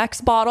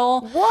Windex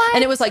bottle. What?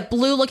 And it was like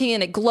blue looking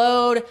and it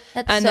glowed.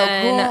 That's and so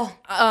then,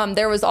 cool.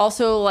 There was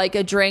also like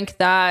a drink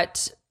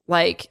that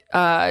like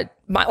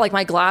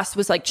my glass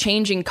was like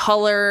changing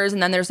colors.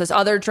 And then there's this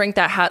other drink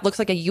that looks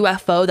like a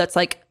UFO that's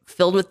like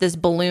filled with this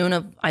balloon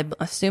of, I'm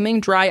assuming,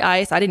 dry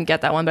ice. I didn't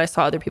get that one, but I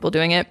saw other people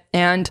doing it.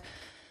 And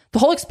the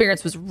whole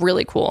experience was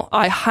really cool.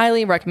 I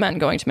highly recommend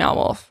going to Meow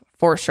Wolf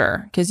for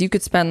sure, because you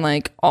could spend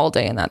like all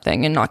day in that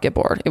thing and not get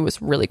bored. It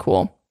was really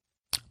cool.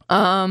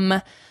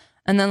 And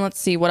then let's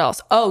see what else.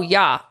 Oh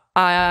yeah.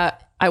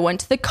 I went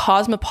to the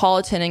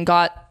Cosmopolitan and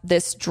got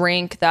this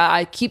drink that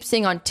I keep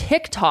seeing on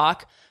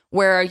TikTok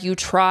where you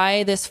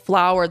try this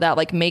flower that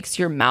like makes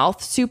your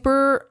mouth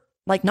super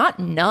like not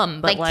numb,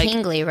 but like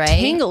tingly, right?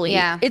 Tingly.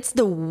 Yeah. It's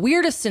the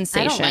weirdest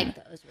sensation. I don't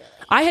like those really.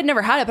 I had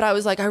never had it, but I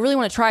was like, I really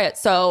want to try it.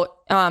 So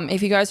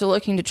if you guys are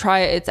looking to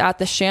try it, it's at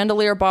the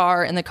Chandelier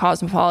Bar in the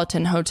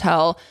Cosmopolitan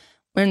Hotel.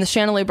 And the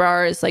Chandelier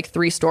Bar is like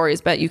 3 stories,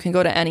 but you can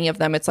go to any of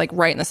them. It's like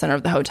right in the center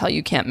of the hotel.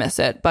 You can't miss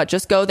it. But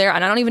just go there.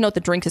 And I don't even know what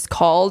the drink is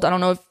called. I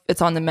don't know if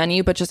it's on the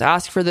menu, but just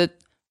ask for the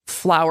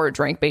flower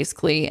drink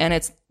basically. And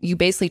it's, you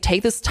basically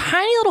take this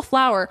tiny little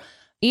flower,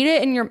 eat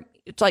it in your,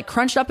 it's like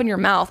crunched up in your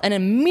mouth, and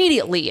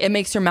immediately it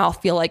makes your mouth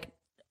feel like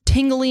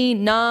tingly,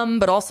 numb,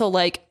 but also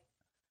like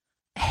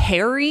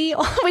hairy.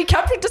 We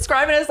kept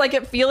describing it as like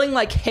it feeling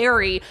like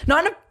hairy,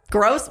 not in a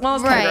gross, well,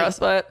 it's kind of gross,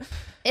 but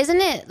isn't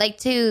it like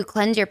to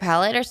cleanse your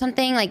palate or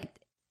something? Like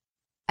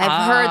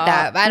I've heard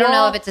that, but I don't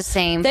know if it's the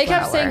same. They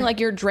kept saying like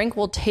your drink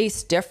will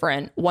taste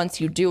different once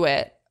you do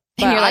it.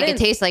 And you're like, it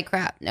tastes like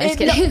crap. No, just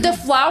kidding. The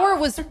flour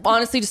was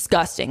honestly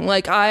disgusting.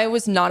 Like I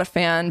was not a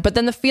fan, but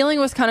then the feeling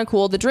was kind of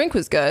cool. The drink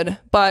was good,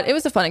 but it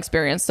was a fun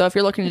experience. So if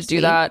you're looking to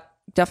do that,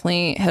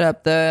 definitely hit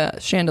up the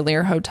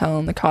Chandelier Hotel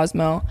in the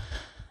Cosmo.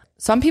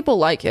 Some people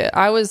like it.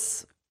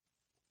 It's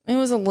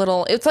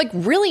like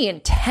really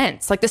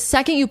intense. Like the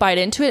second you bite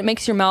into it, it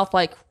makes your mouth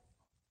like,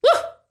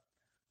 woo!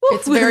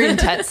 It's very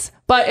intense,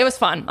 but it was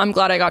fun. I'm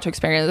glad I got to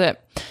experience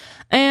it.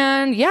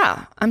 And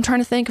yeah, I'm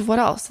trying to think of what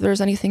else. If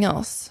there's anything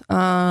else.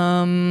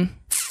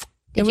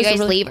 Did you guys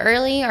leave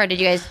early or did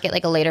you guys get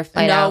like a later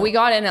flight out? No, we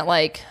got in at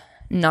like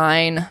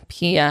 9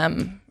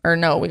 p.m. Or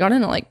no, we got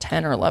in at like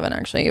 10 or 11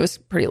 actually. It was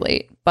pretty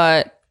late.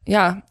 But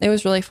yeah, it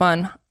was really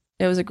fun.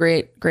 It was a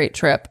great, great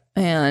trip.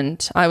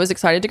 And I was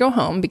excited to go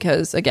home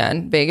because,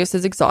 again, Vegas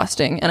is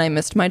exhausting and I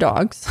missed my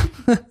dogs.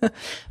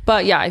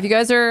 But yeah, if you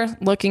guys are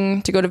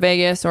looking to go to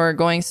Vegas or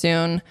going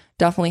soon,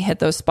 definitely hit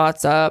those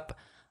spots up.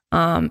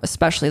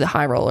 Especially the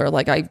High Roller.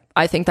 Like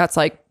I think that's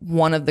like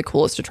one of the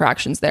coolest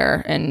attractions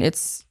there, and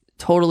it's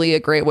totally a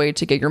great way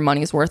to get your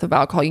money's worth of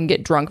alcohol. You can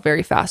get drunk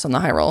very fast on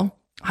the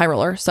High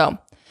Roller. So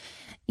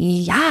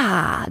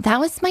yeah, that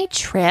was my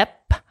trip.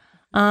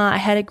 I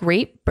had a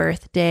great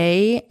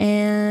birthday,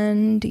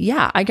 and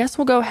yeah, I guess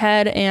we'll go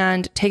ahead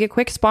and take a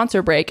quick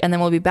sponsor break, and then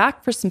we'll be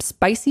back for some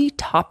spicy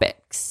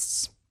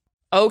topics.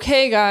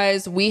 Okay,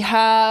 guys, we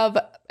have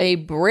a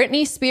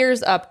Britney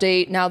Spears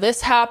update. Now,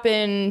 this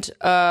happened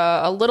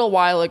a little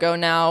while ago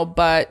now,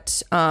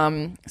 but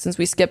since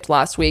we skipped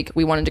last week,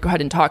 we wanted to go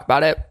ahead and talk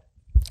about it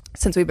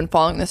since we've been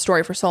following this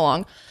story for so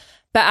long.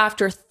 But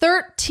after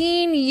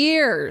 13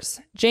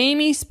 years,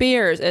 Jamie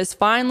Spears is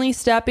finally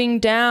stepping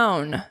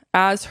down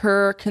as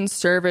her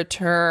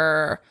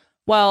conservator.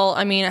 Well,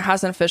 I mean, it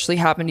hasn't officially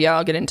happened yet.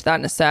 I'll get into that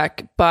in a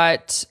sec,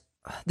 but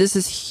this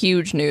is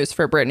huge news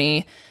for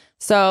Britney.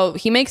 So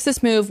he makes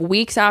this move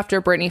weeks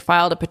after Britney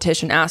filed a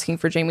petition asking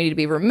for Jamie to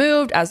be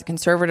removed as a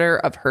conservator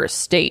of her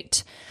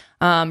estate.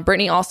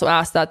 Britney also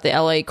asked that the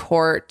LA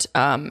court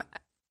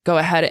go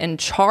ahead and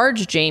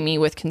charge Jamie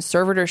with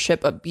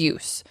conservatorship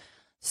abuse.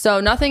 So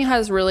nothing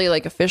has really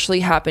officially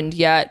happened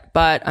yet.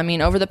 But I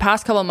mean, over the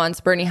past couple of months,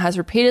 Britney has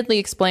repeatedly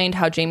explained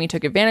how Jamie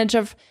took advantage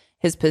of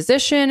his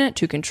position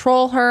to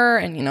control her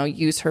and,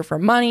 use her for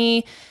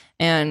money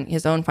and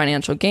his own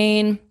financial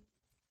gain.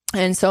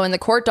 And so in the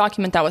court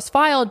document that was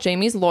filed,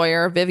 Jamie's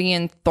lawyer,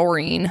 Vivian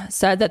Thoreen,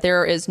 said that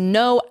there is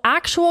no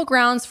actual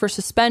grounds for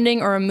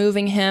suspending or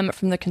removing him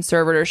from the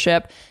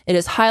conservatorship. It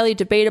is highly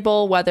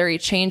debatable whether a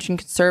change in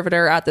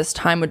conservator at this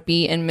time would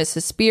be in Miss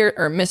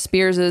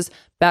Spears's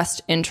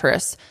best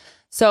interests.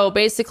 So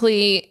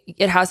basically,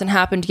 it hasn't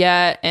happened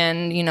yet.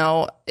 And,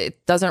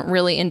 it doesn't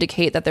really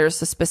indicate that there's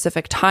a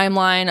specific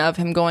timeline of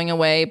him going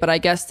away. But I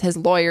guess his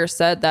lawyer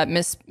said that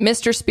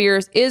Mr.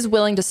 Spears is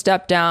willing to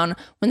step down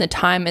when the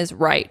time is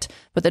right.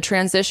 But the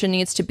transition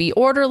needs to be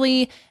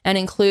orderly and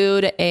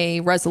include a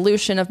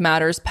resolution of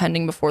matters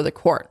pending before the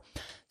court.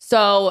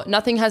 So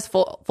nothing has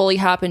fully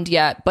happened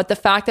yet. But the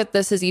fact that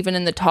this is even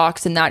in the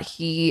talks and that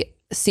he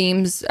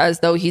seems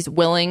as though he's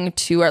willing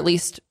to at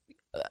least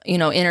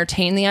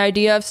entertain the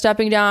idea of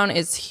stepping down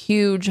is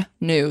huge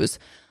news.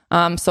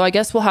 So I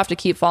guess we'll have to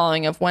keep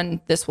following of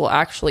when this will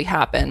actually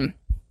happen.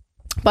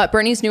 But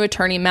Britney's new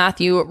attorney,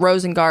 Matthew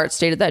Rosengart,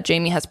 stated that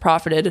Jamie has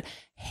profited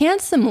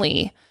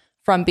handsomely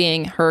from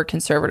being her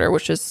conservator,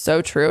 which is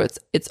so true.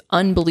 It's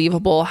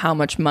unbelievable how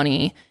much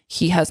money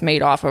he has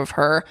made off of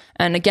her.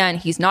 And again,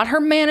 he's not her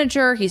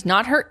manager. He's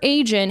not her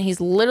agent. He's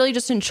literally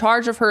just in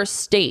charge of her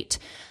estate.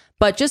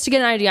 But just to get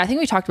an idea, I think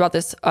we talked about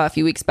this a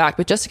few weeks back,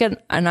 but just to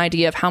get an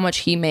idea of how much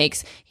he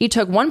makes, he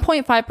took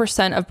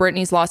 1.5% of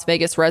Britney's Las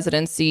Vegas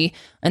residency,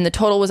 and the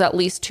total was at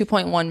least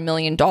 $2.1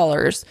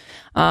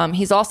 million.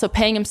 He's also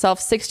paying himself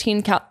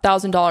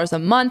 $16,000 a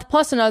month,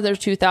 plus another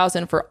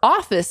 $2,000 for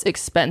office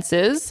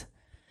expenses,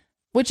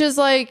 which is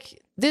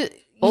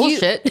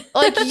bullshit.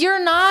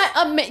 You're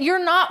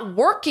not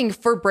working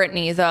for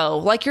Britney,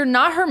 though. You're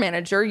not her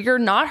manager. You're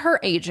not her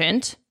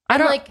agent. I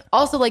don't that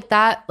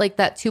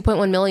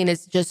 2.1 million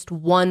is just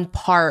one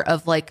part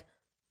of one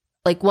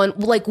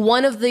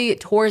of the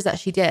tours that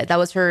she did. That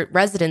was her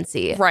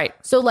residency. Right.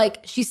 So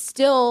she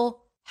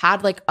still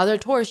had other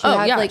tours.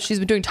 She's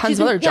been doing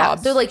tons of other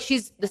jobs. So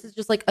this is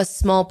just a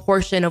small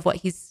portion of what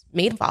he's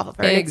made off of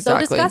her.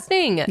 Exactly. It's so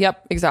disgusting.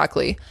 Yep,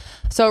 exactly.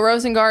 So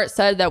Rosengart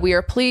said that we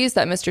are pleased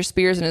that Mr.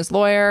 Spears and his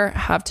lawyer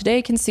have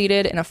today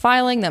conceded in a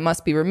filing that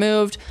must be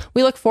removed.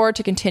 We look forward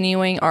to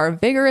continuing our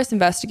vigorous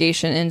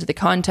investigation into the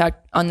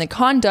conduct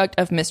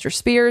of Mr.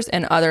 Spears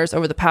and others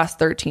over the past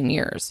 13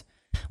 years,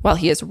 while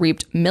he has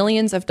reaped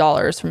millions of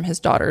dollars from his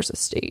daughter's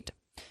estate.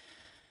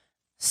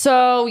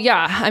 So,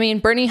 yeah, I mean,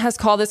 Britney has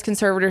called this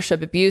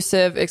conservatorship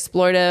abusive,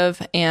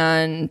 exploitive,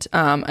 and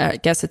I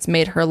guess it's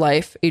made her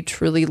life a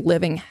truly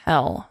living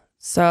hell.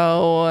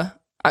 So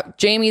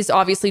Jamie's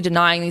obviously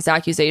denying these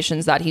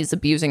accusations that he's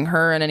abusing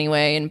her in any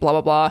way and blah,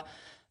 blah, blah.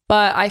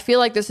 But I feel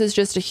like this is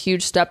just a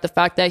huge step. The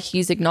fact that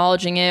he's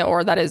acknowledging it,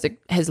 or that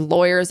his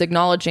lawyer is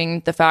acknowledging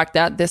the fact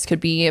that this could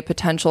be a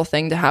potential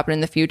thing to happen in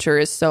the future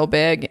is so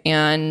big.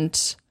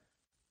 And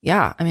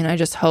yeah, I mean, I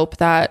just hope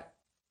that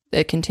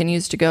it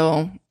continues to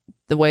go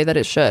the way that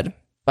it should,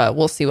 but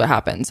we'll see what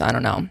happens. I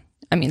don't know.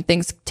 I mean,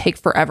 things take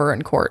forever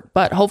in court,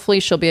 but hopefully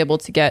she'll be able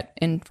to get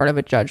in front of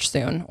a judge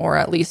soon, or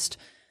at least,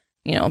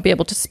 be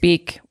able to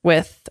speak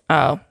with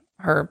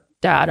her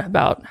dad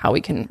about how we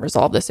can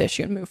resolve this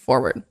issue and move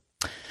forward.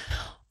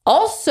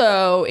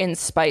 Also in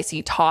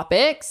spicy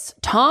topics,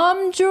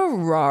 Tom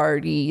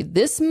Girardi,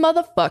 this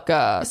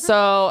motherfucker.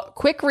 So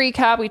quick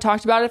recap, we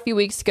talked about it a few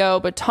weeks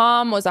ago, but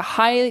Tom was a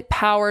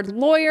high-powered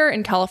lawyer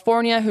in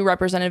California who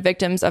represented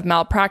victims of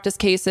malpractice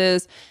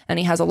cases, and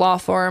he has a law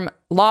firm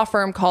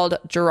called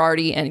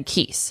Girardi and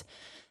Keese.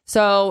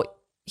 So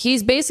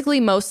he's basically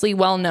mostly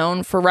well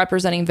known for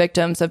representing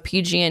victims of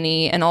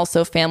PG&E and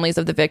also families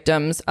of the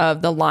victims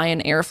of the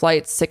Lion Air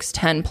Flight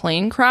 610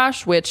 plane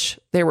crash, which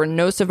there were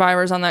no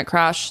survivors on that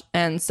crash.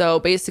 And so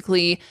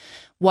basically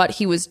what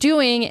he was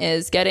doing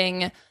is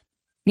getting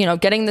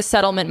the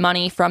settlement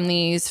money from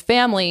these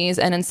families,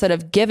 and instead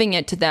of giving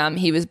it to them,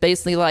 he was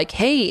basically like,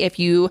 hey, if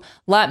you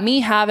let me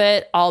have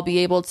it, I'll be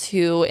able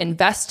to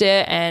invest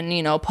it and,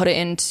 put it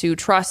into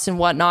trust and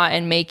whatnot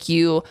and make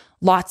you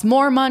lots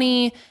more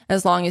money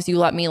as long as you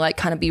let me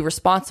kind of be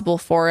responsible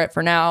for it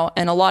for now.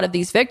 And a lot of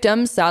these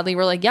victims sadly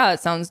were like, yeah, it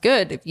sounds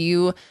good. If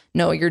you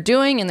know what you're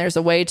doing and there's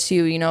a way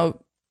to,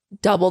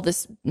 double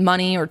this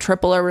money or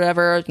triple or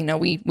whatever, you know,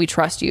 we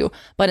trust you.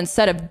 But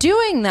instead of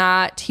doing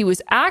that, he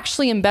was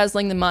actually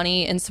embezzling the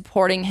money and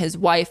supporting his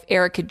wife,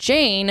 Erika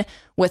Jayne,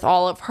 with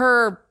all of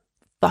her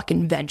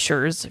fucking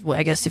ventures,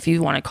 I guess, if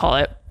you want to call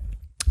it.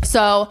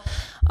 So,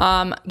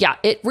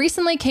 it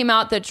recently came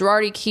out that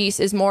Girardi Keese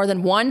is more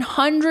than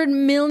 $100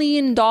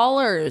 million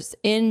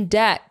in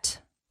debt.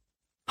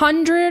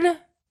 $100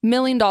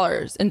 million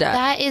in debt.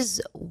 That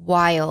is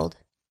wild.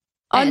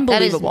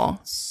 Unbelievable.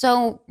 That is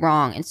so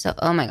wrong. And so,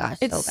 oh my gosh,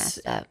 so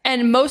messed up.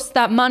 And most of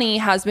that money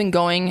has been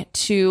going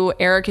to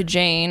Erika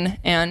Jayne.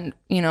 And,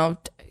 you know,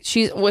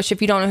 which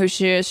if you don't know who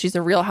she is, she's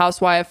a Real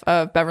Housewife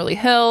of Beverly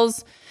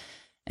Hills.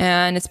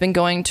 And it's been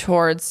going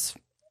towards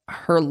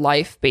her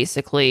life,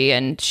 basically.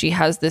 And she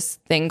has this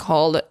thing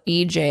called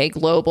EJ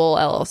Global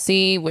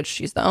LLC, which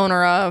she's the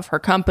owner of, her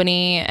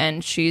company.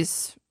 And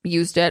she's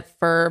used it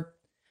for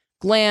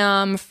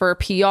glam, for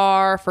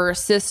PR, for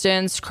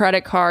assistance,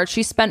 credit cards.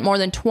 She spent more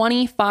than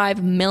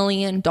 $25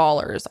 million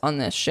on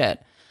this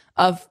shit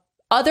of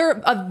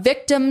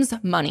victims'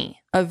 money.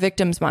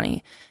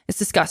 It's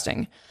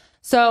disgusting.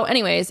 So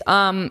anyways,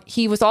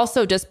 he was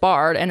also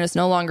disbarred and is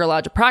no longer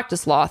allowed to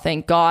practice law,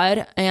 thank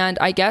God. And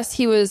I guess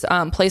he was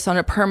placed on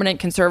a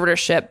permanent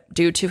conservatorship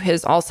due to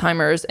his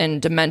Alzheimer's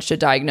and dementia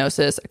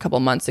diagnosis a couple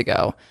months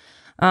ago.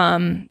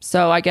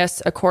 So I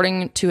guess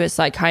according to his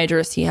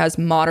psychiatrist, he has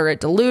moderate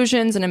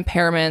delusions and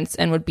impairments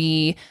and would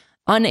be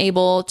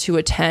unable to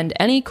attend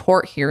any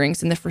court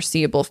hearings in the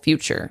foreseeable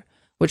future,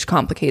 which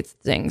complicates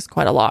things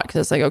quite a lot.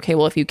 Because it's like, okay,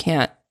 well, if you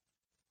can't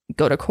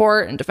go to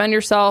court and defend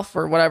yourself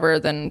or whatever,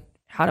 then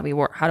how do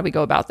we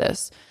go about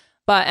this?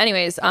 But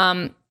anyways,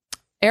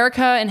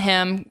 Erika and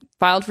him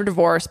filed for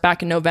divorce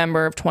back in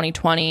November of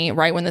 2020,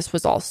 right when this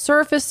was all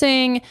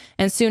surfacing.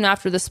 And soon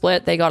after the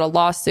split, they got a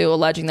lawsuit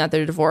alleging that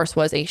their divorce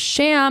was a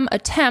sham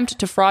attempt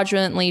to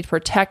fraudulently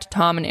protect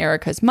Tom and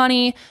Erika's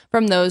money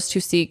from those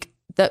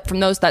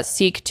that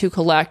seek to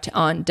collect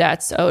on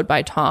debts owed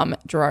by Tom,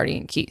 Girardi,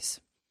 and Keese.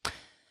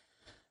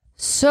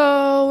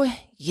 So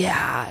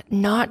yeah,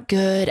 not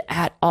good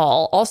at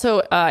all. Also,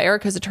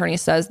 Erika's attorney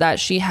says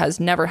that she has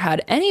never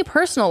had any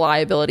personal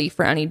liability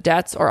for any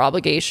debts or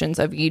obligations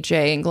of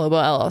EJ and Global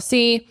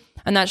LLC,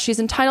 and that she's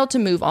entitled to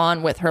move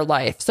on with her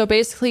life. So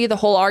basically, the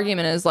whole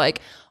argument is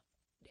like,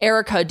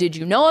 Erika, did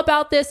you know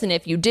about this? And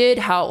if you did,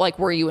 how, like,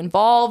 were you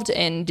involved?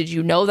 And did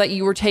you know that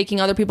you were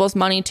taking other people's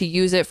money to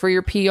use it for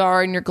your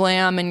PR and your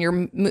glam and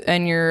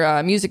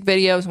your music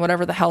videos and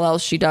whatever the hell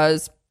else she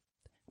does?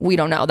 We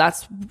don't know.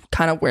 That's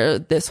kind of where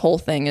this whole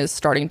thing is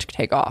starting to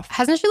take off.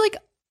 Hasn't she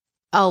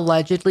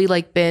allegedly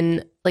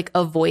been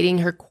avoiding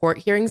her court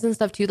hearings and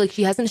stuff too? Like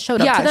she hasn't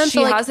showed up to them.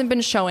 She hasn't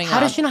been showing up. How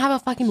does she not have a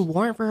fucking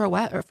warrant for her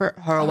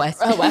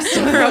arrest or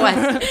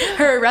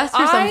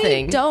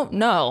something? I don't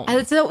know.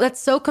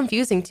 That's so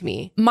confusing to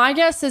me. My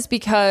guess is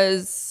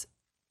because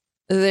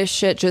this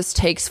shit just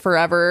takes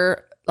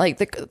forever. Like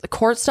the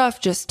court stuff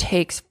just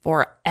takes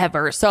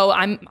forever. So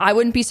I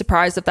wouldn't be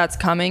surprised if that's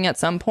coming at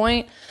some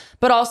point.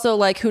 But also,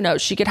 like, who knows?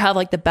 She could have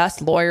like the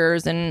best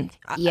lawyers, and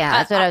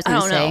yeah, that's what I was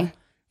going to say. Know.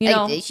 You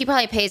know, she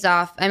probably pays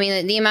off. I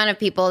mean, the amount of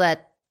people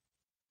that,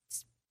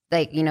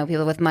 like, you know,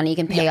 people with money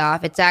can pay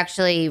off. It's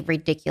actually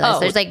ridiculous.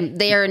 There's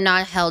they are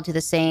not held to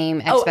the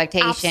same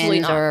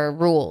expectations or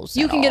rules.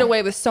 You can get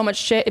away with so much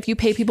shit if you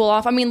pay people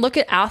off. I mean, look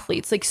at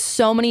athletes. Like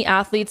so many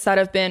athletes that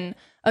have been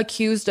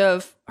accused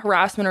of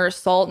harassment or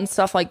assault and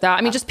stuff like that.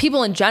 I mean, just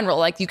people in general,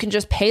 like you can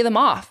just pay them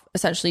off.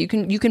 Essentially, you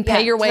can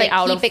pay your way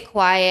out of keep it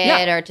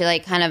quiet or to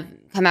kind of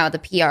come out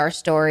with a PR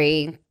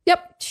story.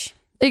 Yep,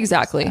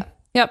 exactly.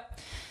 Yep.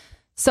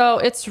 So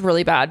it's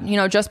really bad. You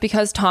know, just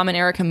because Tom and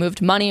Erika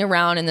moved money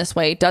around in this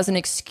way doesn't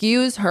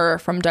excuse her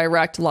from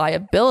direct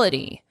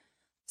liability.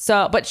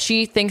 So, but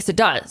she thinks it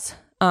does.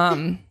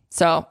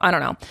 So I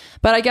don't know.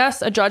 But I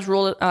guess a judge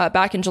ruled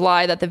back in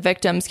July that the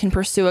victims can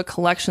pursue a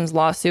collections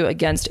lawsuit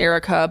against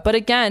Erika. But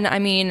again, I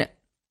mean,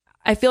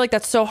 I feel like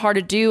that's so hard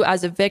to do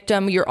as a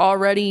victim. You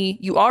already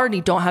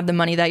don't have the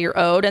money that you're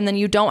owed. And then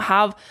you don't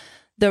have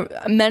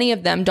many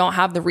of them don't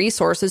have the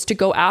resources to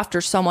go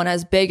after someone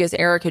as big as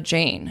Erika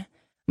Jayne.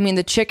 I mean,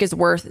 the chick is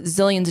worth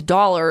zillions of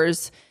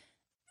dollars.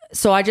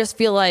 So I just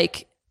feel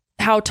like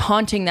how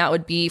taunting that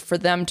would be for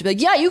them to be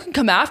like, yeah, you can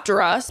come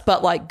after us,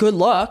 but like, good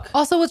luck.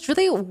 Also, what's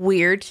really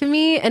weird to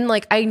me, and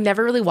like, I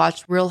never really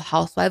watched Real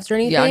Housewives or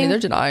anything. Yeah, neither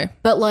did I.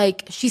 But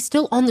like, she's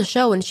still on the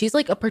show, and she's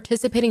like a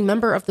participating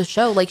member of the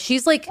show. Like,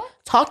 she's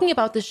talking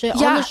about this shit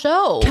on the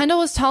show. Kendall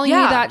was telling me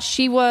that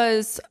she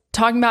was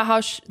talking about how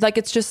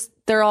it's just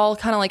they're all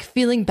kind of like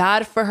feeling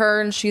bad for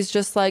her, and she's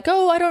just like,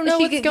 oh, I don't know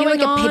what's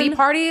going on. A pity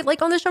party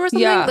on the show or something.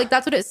 Yeah. Like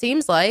that's what it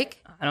seems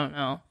like. I don't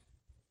know.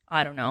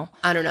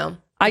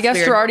 I guess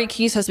weird. Girardi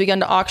Keese has begun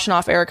to auction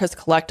off Erika's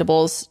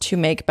collectibles to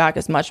make back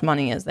as much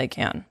money as they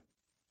can.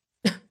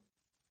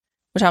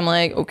 Which I'm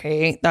like,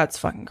 okay, that's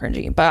fucking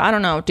cringy. But I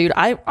don't know, dude.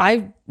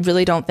 I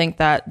really don't think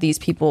that these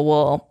people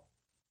will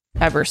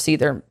ever see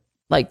their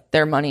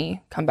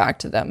money come back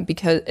to them,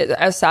 because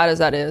as sad as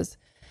that is,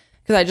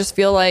 because I just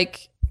feel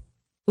like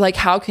Like,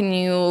 how can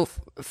you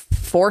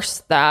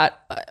force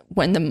that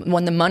when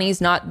the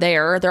money's not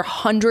there? They're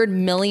 $100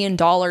 million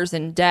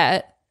in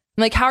debt.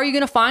 Like, how are you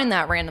going to find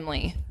that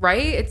randomly?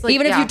 Right? It's like,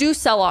 even if you do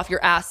sell off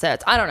your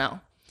assets, I don't know.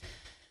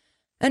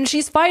 And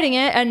she's fighting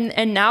it,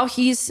 and now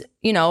he's,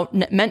 you know,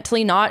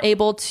 mentally not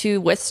able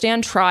to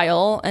withstand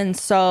trial, and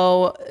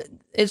so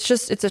it's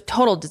a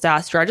total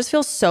disaster. I just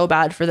feel so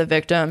bad for the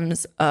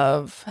victims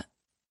of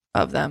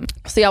them.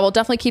 So yeah, we'll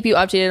definitely keep you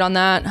updated on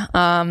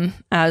that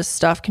as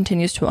stuff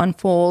continues to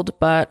unfold,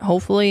 but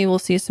hopefully we'll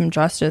see some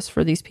justice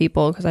for these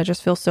people, because I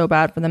just feel so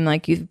bad for them.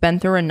 Like, you've been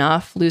through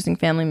enough losing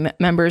family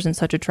members in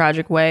such a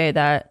tragic way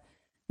that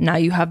now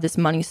you have this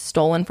money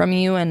stolen from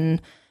you,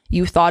 and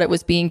you thought it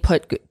was being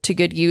put to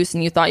good use,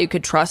 and you thought you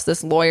could trust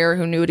this lawyer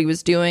who knew what he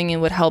was doing and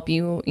would help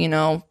you, you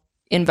know,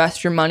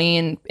 invest your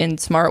money in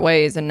smart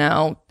ways. And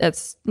now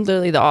it's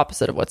literally the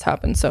opposite of what's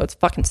happened. So it's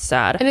fucking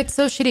sad. And it's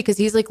so shitty because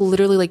he's like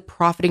literally like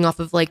profiting off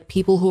of like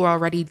people who are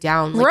already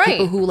down, like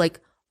people who like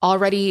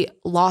already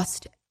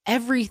lost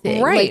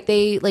everything. Right. Like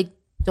they like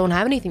don't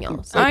have anything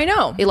else. Like, I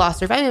know. They lost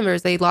their family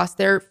members. They lost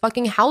their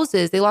fucking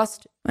houses. They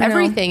lost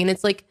everything. And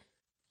it's like,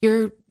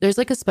 there's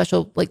like a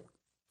special, like,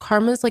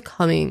 karma's like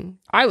coming.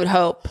 I would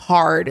hope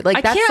hard. Like,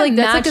 I that's can't like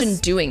imagine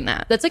doing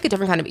that. That's like a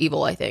different kind of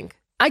evil, I think.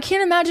 I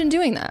can't imagine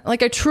doing that.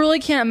 Like, I truly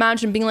can't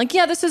imagine being like,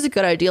 yeah, this is a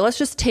good idea. Let's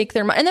just take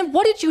their money. And then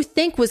what did you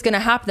think was going to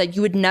happen, that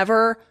you would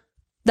never,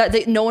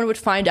 no one would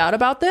find out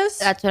about this?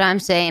 That's what I'm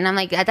saying. I'm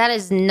like, that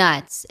is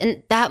nuts.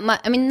 And that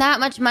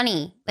much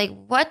money. Like,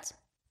 what?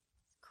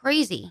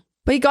 Crazy.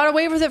 But he got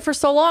away with it for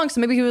so long.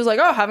 So maybe he was like,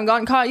 oh, haven't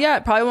gotten caught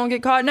yet. Probably won't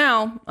get caught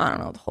now. I don't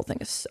know. The whole thing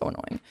is so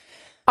annoying.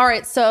 All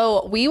right,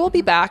 so we will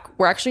be back.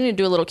 We're actually going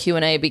to do a little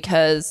Q&A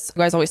because you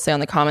guys always say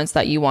on the comments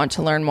that you want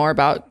to learn more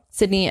about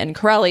Sydney and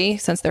Corelli,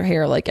 since they're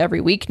here like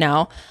every week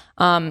now.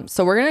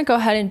 So we're going to go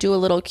ahead and do a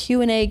little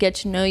Q&A, get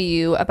to know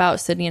you about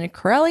Sydney and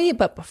Corelli.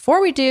 But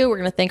before we do, we're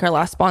going to thank our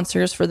last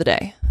sponsors for the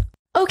day.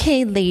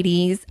 Okay,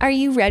 ladies, are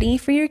you ready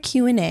for your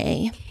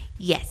Q&A?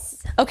 Yes.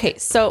 Okay,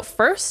 so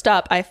first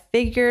up, I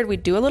figured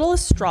we'd do a little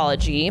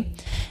astrology,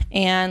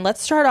 and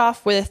let's start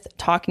off with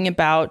talking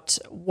about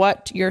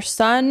what your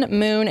sun,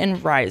 moon,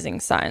 and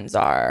rising signs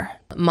are.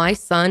 My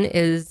sun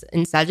is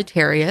in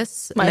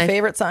Sagittarius. My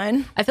favorite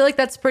sign. I feel like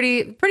that's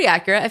pretty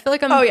accurate. I feel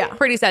like I'm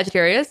pretty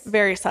Sagittarius.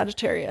 Very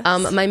Sagittarius.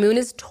 My moon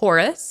is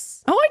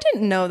Taurus. Oh, I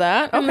didn't know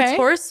that. I'm a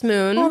Taurus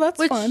moon. Oh,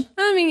 that's fun.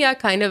 I mean, yeah,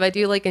 kind of. I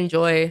do like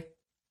enjoy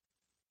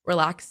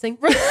relaxing.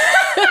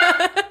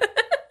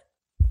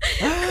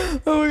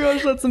 Oh my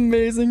gosh, that's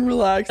amazing.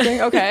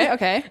 Relaxing.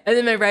 Okay. And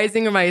then my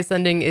rising or my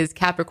ascending is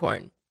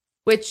Capricorn,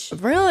 which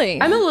really,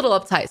 I'm a little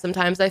uptight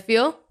sometimes, I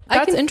feel.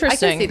 That's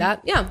interesting. I can see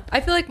that. Yeah. I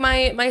feel like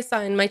my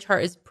sign, my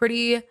chart is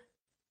pretty.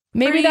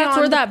 Maybe that's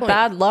where that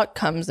bad luck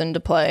comes into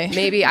play.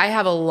 Maybe I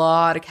have a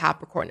lot of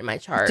Capricorn in my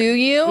chart. Do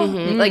you?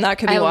 Mm-hmm. Like, that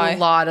could be why. I have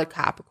a lot of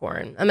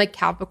Capricorn. I'm like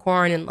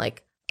Capricorn and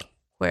like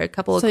wear a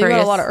couple of Aquarius. So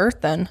you got a lot of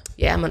Earth then.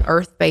 Yeah, I'm an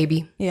Earth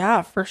baby.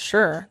 Yeah, for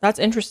sure. That's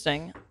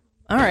interesting.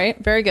 All right,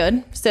 very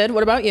good. Sid,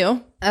 what about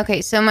you?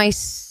 Okay, so my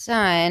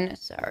sun,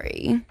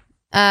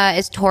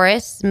 is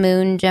Taurus,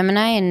 moon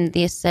Gemini, and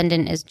the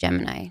ascendant is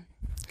Gemini.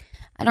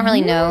 I don't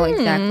really know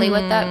exactly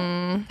what that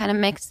kind of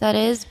mix that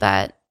is,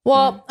 but...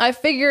 Well, I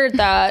figured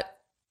that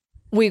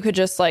we could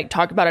just like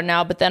talk about it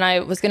now, but then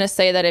I was going to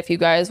say that if you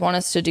guys want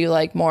us to do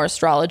like more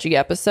astrology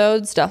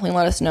episodes, definitely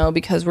let us know,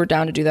 because we're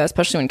down to do that,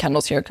 especially when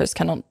Kendall's here, because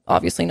Kendall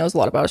obviously knows a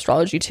lot about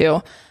astrology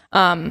too.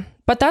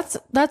 But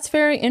that's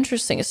very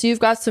interesting. So you've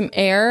got some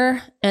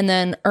air and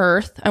then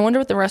earth. I wonder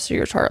what the rest of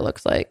your chart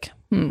looks like.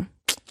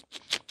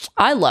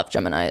 I love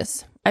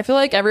Geminis. I feel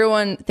like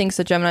everyone thinks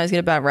that Geminis get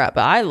a bad rap,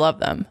 but I love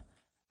them.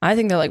 I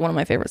think they're like one of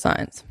my favorite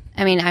signs.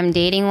 I mean, I'm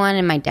dating one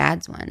and my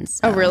dad's one.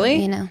 So, oh, really?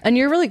 You know, and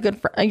you're really good.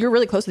 You're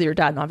really close with your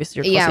dad, and obviously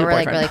you're close to your we're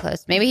boyfriend. like really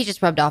close. Maybe he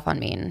just rubbed off on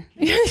me. And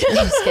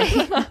just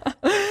kidding.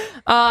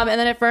 And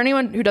then for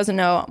anyone who doesn't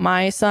know,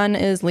 my sun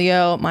is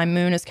Leo, my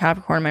moon is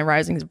Capricorn, my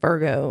rising is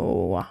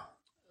Virgo.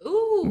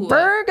 Ooh.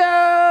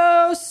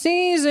 Virgo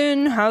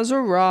season has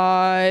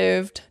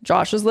arrived.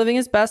 Josh is living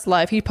his best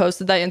life. He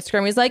posted that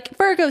Instagram. He's like,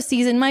 Virgo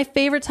season, my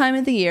favorite time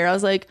of the year. I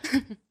was like,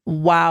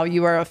 wow,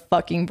 you are a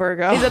fucking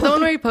Virgo. Is that the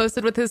one where he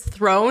posted with his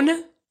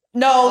throne?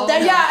 No,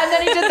 yeah, and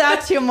then he did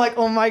that too. I'm like,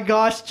 oh my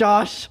gosh,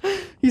 Josh.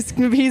 He's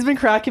been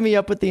cracking me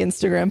up with the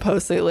Instagram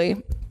posts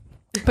lately.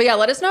 But yeah,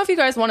 let us know if you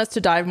guys want us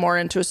to dive more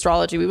into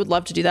astrology. We would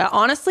love to do that.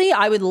 Honestly,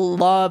 I would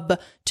love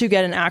to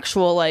get an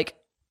actual, like,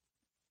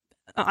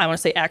 I want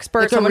to say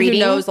expert, someone who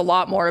knows a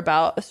lot more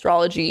about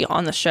astrology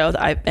on the show.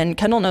 And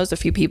Kendall knows a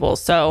few people.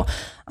 So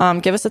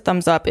give us a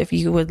thumbs up if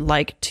you would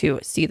like to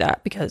see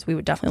that, because we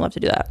would definitely love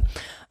to do that.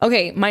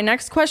 Okay, my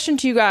next question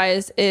to you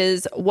guys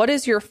is, what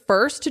is your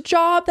first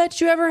job that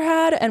you ever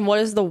had? And what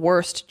is the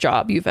worst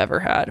job you've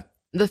ever had?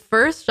 The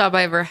first job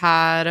I ever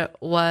had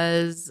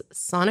was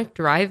Sonic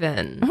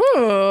Drive-In.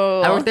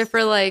 Ooh. I worked there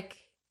for like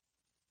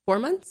 4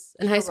 months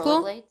in high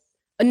school.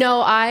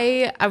 No,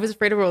 I was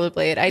afraid of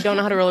rollerblade. I don't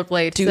know how to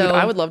rollerblade. Dude,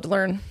 I would love to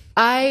learn.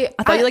 I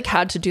thought you like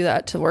had to do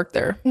that to work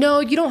there. No,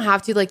 you don't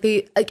have to. Like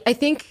I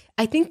think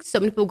so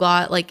many people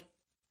got like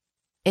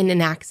in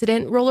an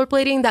accident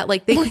rollerblading that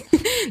like they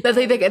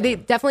they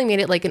definitely made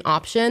it like an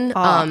option.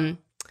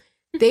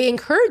 They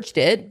encouraged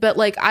it, but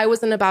like I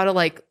wasn't about to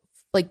like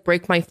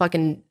break my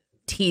fucking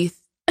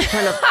teeth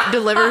trying to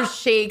deliver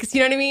shakes.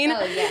 You know what I mean?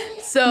 Oh yeah.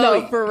 So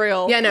No, for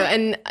real. Yeah, no,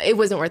 and it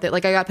wasn't worth it.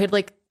 Like I got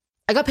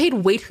paid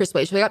waitress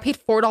wage. So I got paid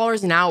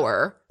 $4 an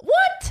hour.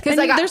 What? Because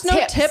I got there's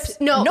no tips.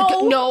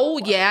 No.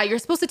 Yeah, you're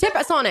supposed to tip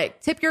at Sonic.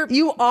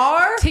 You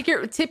are?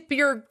 Tip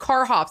your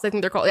car hops. I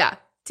think they're called. Yeah,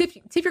 tip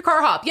your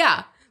car hop.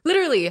 Yeah,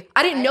 literally.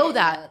 I didn't know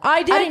that.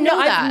 I didn't know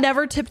that. I've I've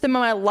never tipped them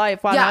in my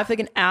life. Wow, Yeah. now I feel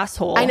like an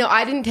asshole. I know.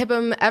 I didn't tip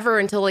them ever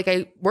until like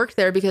I worked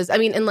there because I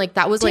mean, and like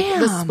that was like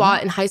the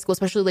spot in high school,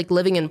 especially like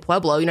living in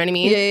Pueblo. You know what I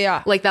mean?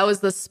 Yeah. Like that was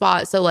the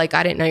spot. So like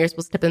I didn't know you're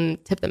supposed to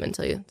tip them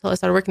until I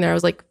started working there. I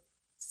was like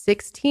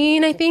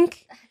 16, I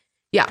think.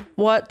 Yeah.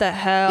 What the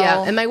hell?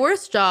 Yeah. And my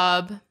worst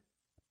job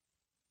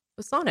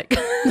was Sonic.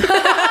 Damn.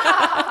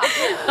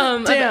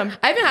 I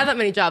haven't had that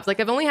many jobs.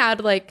 Like I've only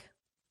had like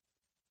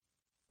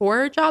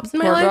 4 jobs in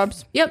my life. 4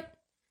 jobs? Yep.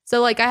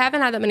 So like I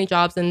haven't had that many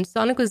jobs, and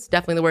Sonic was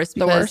definitely the worst.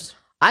 Because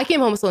I came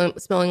home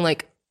smelling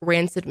like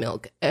rancid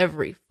milk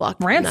every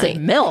fucking Rancid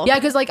night. milk? Yeah,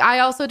 because like I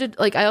also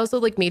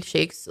made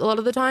shakes a lot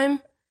of the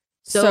time.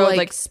 So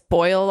like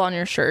spoiled on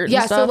your shirt.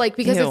 Yeah. And So stuff? like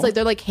because Ew. it's like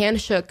they're like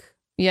hand shook.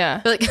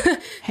 Yeah. They're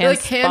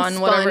like Hand spun,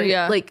 whatever,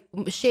 yeah. like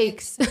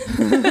shakes.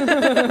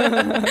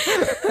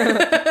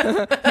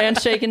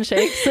 Handshake and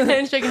shakes.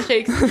 Handshake and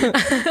shakes.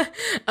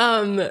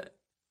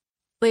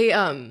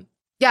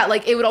 Yeah,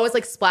 like it would always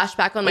like splash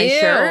back on my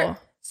shirt.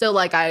 So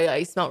like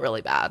I smelled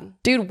really bad.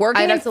 Dude,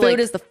 working in food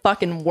is the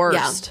fucking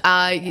worst.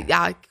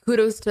 Yeah.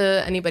 Kudos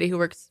to anybody who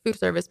works food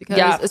service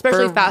because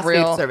especially for fast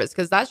real. food service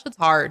because that shit's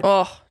hard.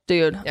 Oh,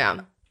 dude. Yeah.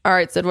 All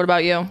right, Sid, what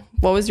about you?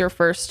 What was your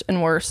first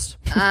and worst?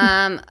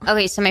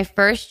 Okay, so my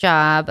first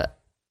job,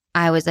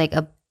 I was like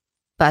a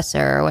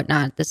busser or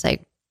whatnot. This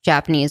like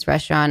Japanese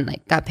restaurant,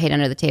 like got paid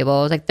under the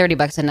table. It was like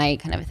 $30 a night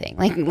kind of a thing.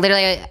 Like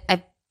literally,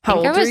 I How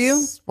old were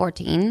you?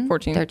 14.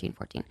 13,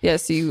 14. Yeah,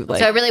 so you like...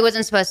 So I really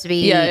wasn't supposed to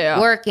be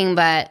working,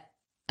 but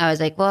I was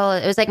like, well,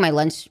 it was like my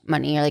lunch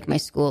money or like my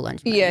school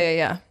lunch money.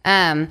 Yeah.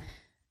 And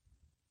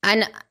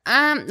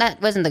that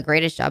wasn't the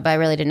greatest job, but I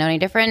really didn't know any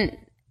different.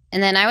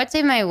 And then I would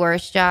say my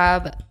worst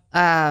job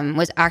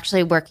was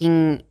actually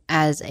working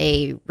as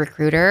a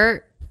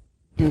recruiter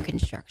in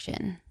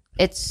construction.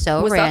 It's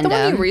so was random. Was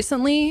that the one you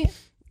recently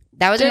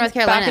That was in North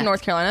Carolina. Back in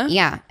North Carolina?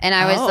 Yeah. And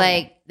I was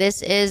like,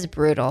 this is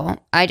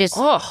brutal.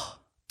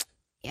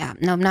 Yeah,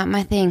 no, not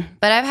my thing.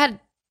 But I've had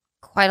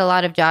quite a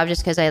lot of jobs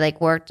just because I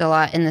like worked a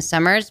lot in the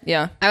summers.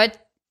 Yeah. You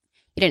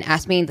didn't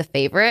ask me the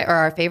favorite or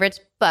our favorites,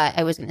 but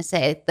I was going to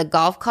say the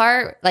golf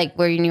cart, like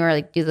where you were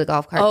like do the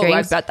golf cart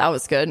drinks. I bet that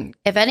was good.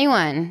 If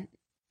anyone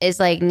is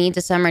like needs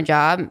a summer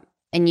job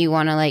and you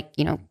want to like,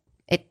 you know,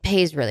 it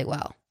pays really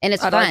well. And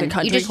it's fun. Like a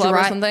country you just club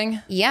or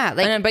something? Yeah.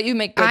 Like, and I bet you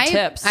make good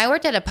tips. I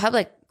worked at a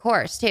public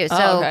course too. So,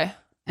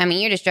 I mean,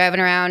 you're just driving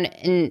around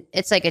and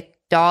it's like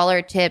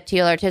 $1 tip,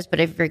 $2 tips. But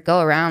if you go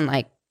around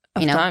like,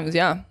 you know, times,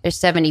 there's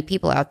 70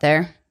 people out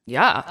there.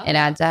 Yeah. It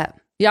adds up.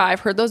 Yeah.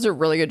 I've heard those are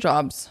really good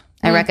jobs.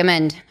 I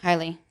recommend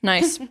highly.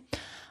 Nice.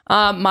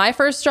 My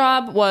first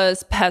job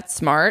was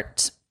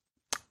PetSmart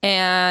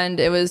and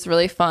it was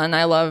really fun.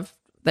 I loved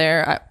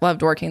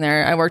working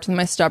there. I worked with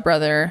my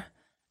stepbrother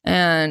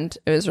and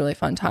it was a really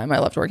fun time. I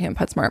loved working at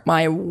PetSmart.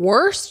 My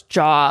worst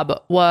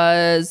job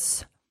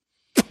was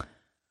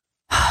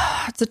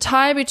it's a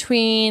tie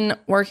between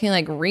working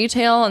like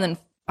retail and then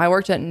I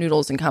worked at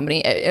Noodles and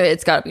Company.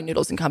 It's got to be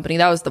Noodles and Company.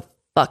 That was the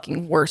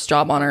fucking worst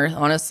job on earth,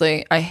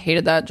 honestly. I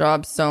hated that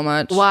job so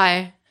much.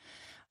 Why?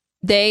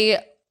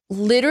 They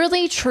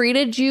literally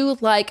treated you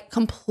like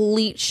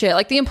complete shit.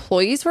 Like the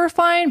employees were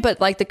fine,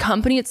 but like the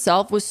company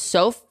itself was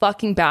so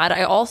fucking bad.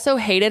 I also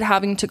hated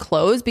having to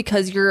close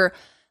because you're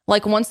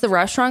like once the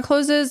restaurant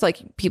closes,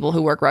 like people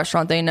who work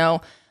restaurant, they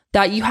know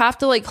that you have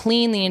to like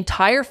clean the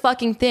entire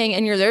fucking thing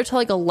and you're there till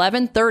like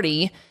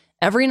 11:30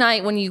 every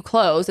night when you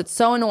close. It's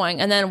so annoying.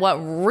 And then what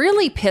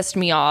really pissed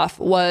me off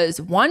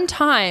was one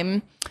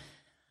time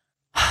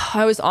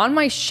I was on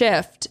my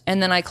shift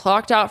and then I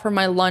clocked out for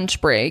my lunch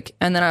break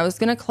and then I was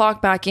going to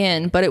clock back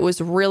in, but it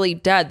was really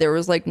dead. There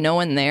was like no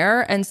one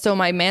there. And so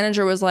my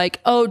manager was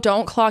like, oh,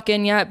 don't clock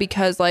in yet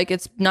because like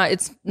it's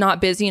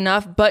not busy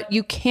enough, but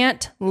you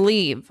can't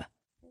leave.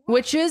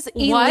 Which is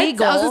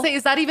illegal. What? I was gonna say,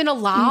 is that even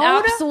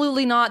allowed?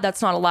 Absolutely not.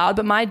 That's not allowed.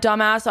 But my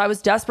dumbass, I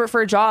was desperate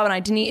for a job and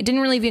it didn't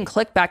really even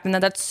click back then.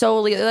 That's so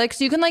illegal. Like,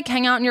 so you can like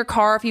hang out in your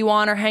car if you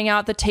want or hang out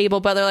at the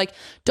table, but they're like,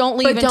 don't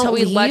leave until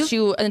we let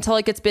you, until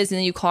it gets busy and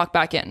then you clock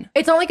back in.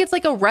 It's not like it's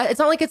like it's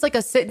not like it's like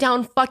a sit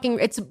down fucking,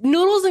 it's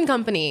Noodles and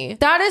Company.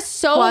 That is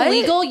so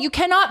illegal. You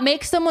cannot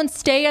make someone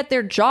stay at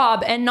their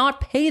job and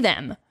not pay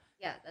them.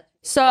 Yeah. That's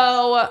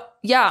so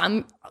yeah,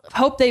 I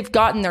hope they've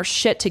gotten their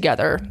shit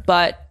together,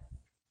 but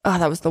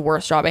that was the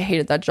worst job. I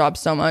hated that job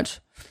so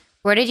much.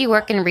 Where did you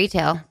work in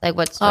retail? Like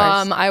what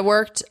stores? I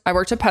worked at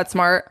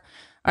PetSmart.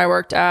 I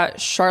worked at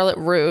Charlotte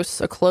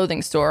Russe, a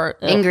clothing store.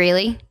 In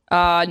Greeley?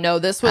 No,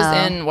 this was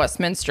in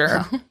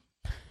Westminster.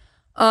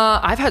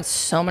 I've had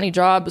so many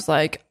jobs.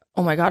 Like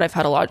oh my God, I've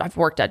had a lot. I've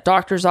worked at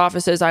doctor's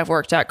offices. I've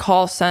worked at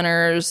call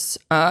centers.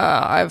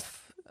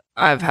 I've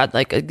had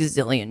like a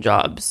gazillion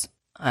jobs,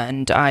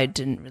 and I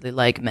didn't really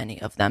like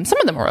many of them. Some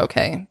of them were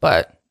okay,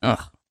 but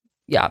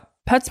yeah,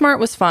 PetSmart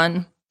was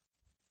fun.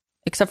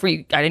 Except for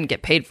I didn't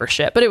get paid for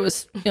shit, but it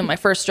was my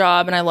first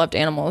job, and I loved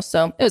animals,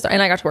 so it was.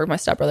 And I got to work with my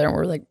stepbrother, and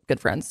we're like good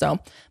friends. So,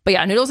 but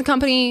yeah, Noodles and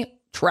Company,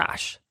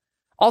 trash.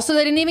 Also,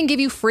 they didn't even give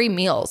you free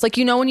meals. Like,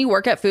 when you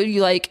work at food,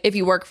 you like if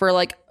you work for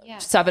like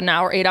 7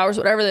 hours, 8 hours,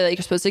 whatever, they like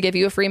you're supposed to give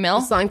you a free meal.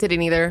 The song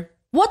didn't either.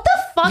 What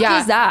the fuck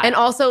is that? And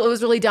also, it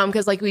was really dumb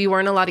because like we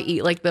weren't allowed to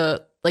eat like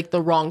the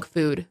wrong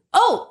food.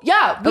 Oh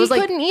yeah, we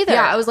couldn't either.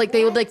 Yeah, I was like,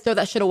 they would like throw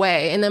that shit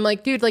away, and I'm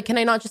like, dude, like, can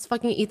I not just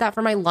fucking eat that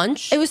for my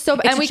lunch? It was so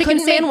bad. And we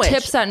couldn't make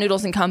tips at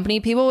Noodles and Company.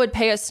 People would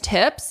pay us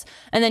tips,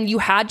 and then you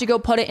had to go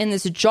put it in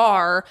this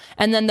jar,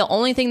 and then the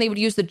only thing they would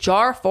use the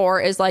jar for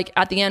is like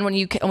at the end when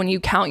you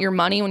count your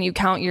money, when you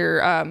count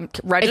your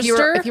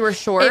register. If you were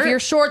short, if you're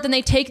short, then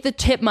they take the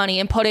tip money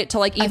and put it to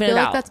like even it out. I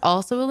feel like that's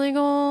also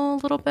illegal a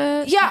little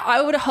bit. Yeah,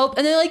 I would hope.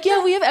 And they're like,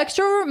 yeah, we have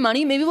extra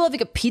money. Maybe we'll have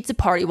like a pizza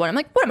party one. I'm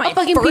like, what am I,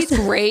 fucking first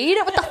grade?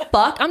 What the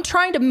fuck? I'm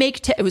trying to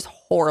make it was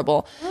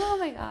horrible. Oh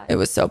my God. It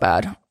was so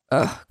bad.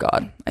 Oh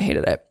God, I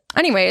hated it.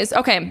 Anyways,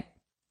 okay.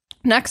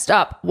 Next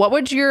up, what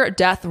would your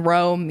death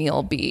row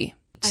meal be?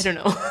 I don't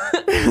know.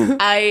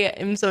 I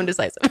am so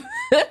indecisive.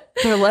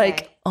 They're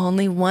like,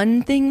 only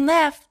one thing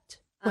left.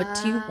 What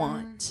do you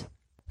want?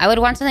 I would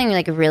want something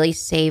like really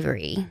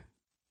savory.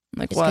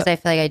 Like just what? because I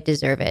feel like I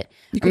deserve it.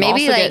 You can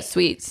maybe also like get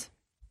sweets.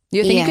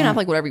 You think you can have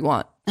like whatever you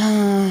want?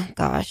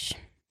 Gosh.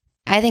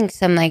 I think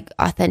some like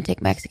authentic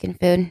Mexican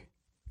food.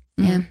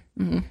 Yeah.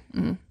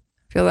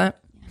 Feel that?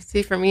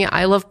 See, for me,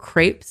 I love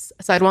crepes.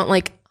 So I'd want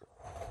like,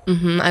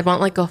 I'd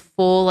want like a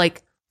full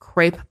like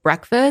crepe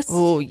breakfast.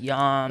 Oh,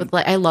 yum. With,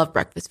 like, I love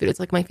breakfast food. It's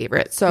like my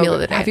favorite meal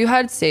of the day. Have you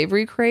had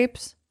savory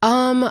crepes?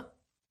 I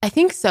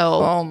think so.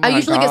 Oh my I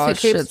usually get sweet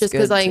crepes it's just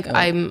because like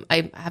too.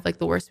 I have like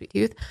the worst sweet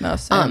tooth. No,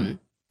 same.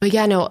 But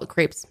yeah, no,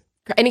 crepes.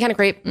 Any kind of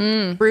crepe.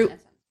 Fruit.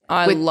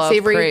 I love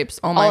savory, crepes.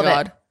 Oh my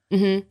God.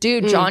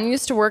 Dude, John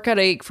used to work at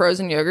a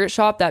frozen yogurt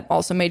shop that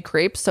also made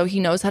crepes, so he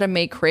knows how to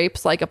make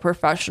crepes like a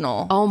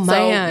professional. Oh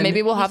man. So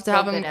maybe we'll have to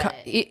have him.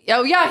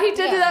 Oh yeah, he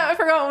did do that. I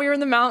forgot when we were in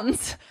the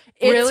mountains.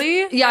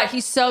 Really? Yeah,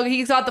 he's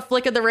got the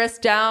flick of the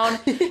wrist down.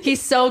 He's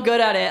so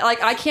good at it.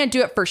 Like I can't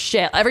do it for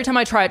shit. Every time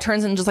I try, it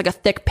turns into just like a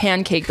thick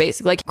pancake,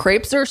 basically. Like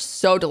crepes are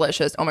so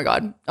delicious. Oh my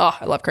God. Oh,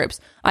 I love crepes.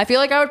 I feel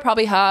like I would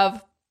probably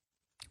have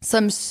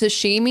some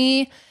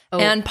sashimi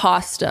and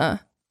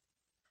pasta.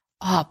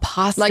 Oh,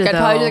 pasta. Like I'd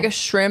probably do like a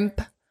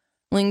shrimp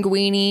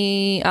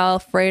linguine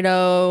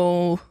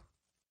Alfredo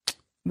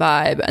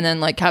vibe, and then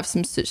like have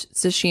some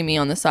sashimi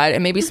on the side,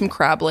 and maybe some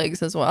crab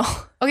legs as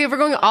well. Okay, if we're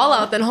going all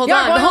out, then hold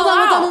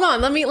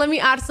on. Let me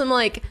add some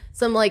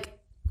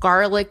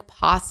garlic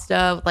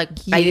pasta with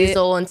like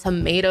basil and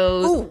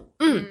tomatoes.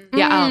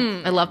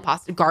 I love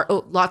pasta.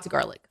 Lots of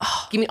garlic.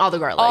 Give me all the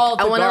garlic.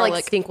 I want to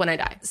like stink when I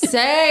die.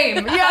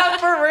 Same. Yeah,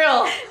 for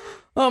real.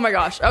 Oh my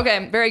gosh.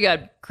 Okay, very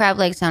good. Crab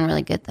legs sound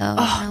really good though.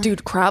 Oh,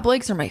 dude, crab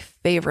legs are my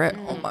favorite.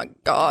 Oh my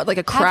God. Like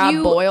a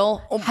crab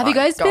boil. Oh have you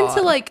guys been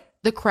to like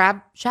the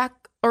Crab Shack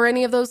or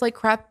any of those like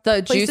crab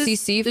the places? Juicy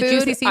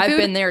seafood? I've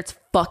been there. It's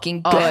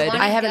fucking good.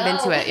 I haven't been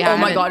to it. Yeah. Oh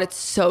my God, it's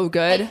so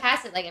good. I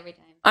pass it like every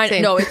time. I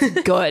know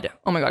it's good.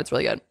 Oh my God, it's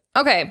really good.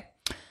 Okay.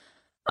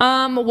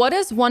 What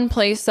is one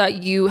place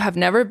that you have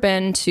never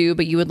been to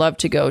but you would love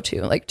to go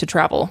to, like to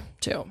travel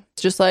to?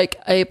 It's just like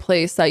a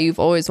place that you've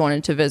always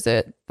wanted to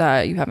visit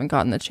that you haven't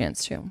gotten the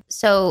chance to.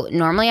 So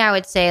normally I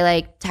would say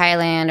like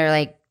Thailand or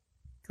like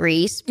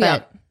Greece,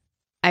 but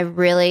I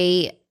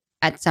really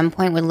at some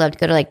point would love to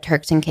go to like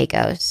Turks and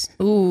Caicos.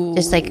 Ooh,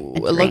 just like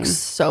it looks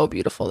so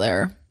beautiful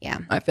there. Yeah,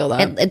 I feel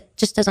that it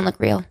just doesn't look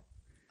real.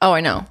 Oh,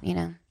 I know. You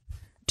know,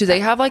 do they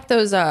have like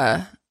those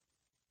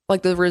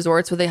like the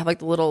resorts where they have like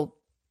the little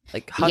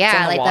like huts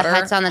on the water? The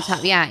huts on the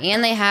top. Yeah,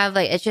 and they have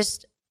like it's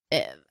just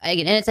and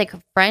it's like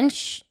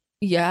French.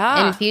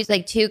 Yeah, infused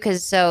like too,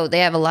 because so they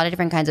have a lot of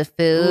different kinds of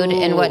food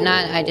and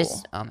whatnot. I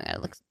just oh my God,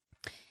 it looks.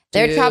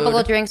 Their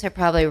tropical drinks are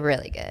probably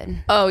really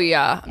good. Oh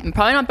yeah.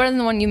 Probably not better than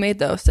the one you made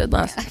though, Sid,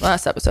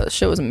 last episode. The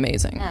shit was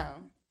amazing. Oh.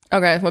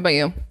 Okay, what about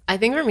you? I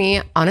think for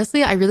me,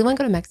 honestly, I really want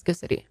to go to Mexico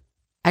City.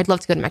 I'd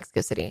love to go to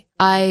Mexico City.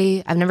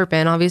 I've never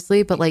been,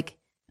 obviously, but like,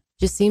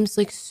 just seems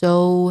like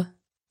so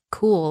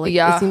cool. Like,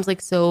 it seems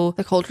like so.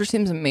 The culture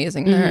seems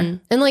amazing there.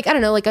 And like, I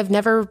don't know, like I've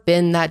never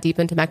been that deep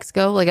into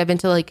Mexico. Like I've been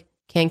to like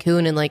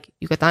Cancun and like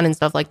Yucatan and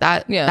stuff like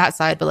that. Yeah, that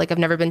side, but like I've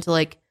never been to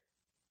like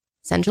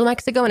Central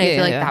Mexico, and I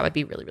feel like that would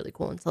be really, really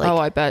cool. And to like,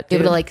 I bet, be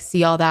able to like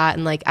see all that,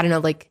 and like I don't know,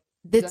 like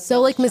it's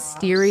so like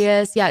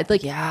mysterious. Yeah,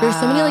 like there's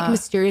so many like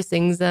mysterious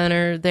things that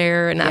are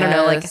there, and I don't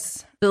know,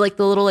 like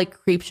the little like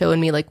creep show in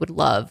me like would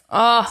love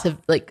to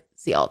like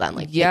see all that, and,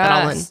 like take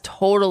that all in.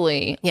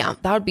 Totally. Yeah,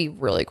 that would be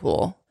really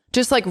cool.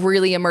 Just like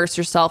really immerse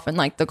yourself in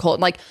like the cult,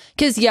 like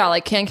because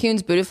like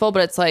Cancun's beautiful,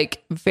 but it's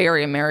like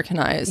very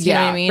Americanized. You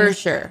know what I mean? For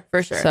sure.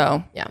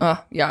 So I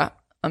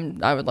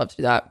would love to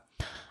do that.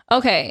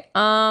 Okay.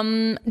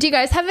 Do you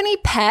guys have any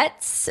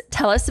pets?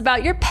 Tell us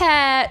about your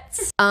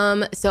pets.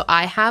 So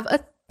I have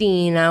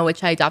Athena,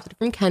 which I adopted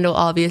from Kendall,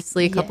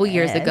 obviously, a couple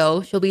years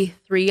ago. She'll be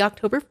 3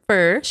 October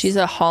 1st. She's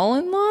a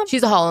Holland Lop?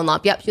 She's a Holland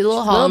Lop. Yep, she's a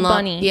little Holland Lop.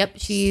 bunny. Yep,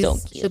 she'll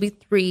be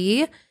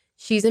 3.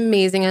 She's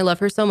amazing. I love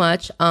her so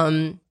much.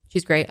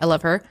 She's great. I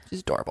love her.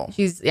 She's adorable.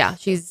 She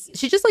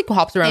just like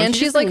hops around. And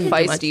she's like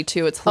feisty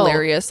too. It's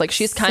hilarious. Like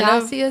she's kind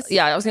sassiest. of,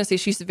 I was going to say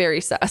she's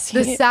very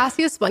sassy. The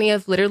sassiest bunny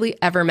I've literally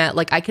ever met.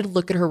 Like I could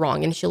look at her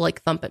wrong and she'll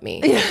like thump at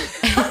me.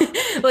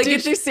 Like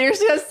dude, she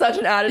seriously has such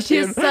an attitude. She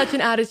has such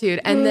an attitude.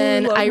 And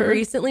then I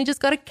recently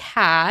just got a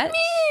cat.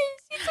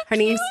 Her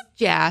name's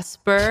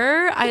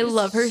Jasper. I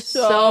love her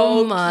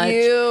so much.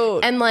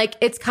 Cute. And like,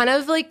 it's kind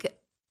of like,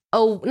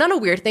 not a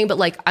weird thing, but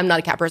like, I'm not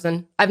a cat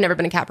person. I've never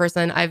been a cat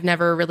person. I've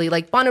never really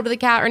like bonded with a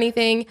cat or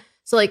anything.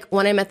 So like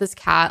when I met this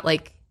cat,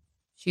 like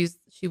she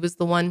was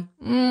the one.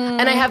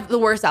 And I have the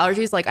worst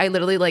allergies. Like I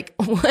literally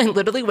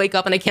wake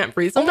up and I can't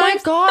breathe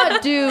sometimes. Oh my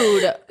God,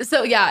 dude.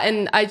 So yeah.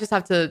 And I just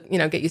have to,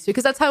 get used to it.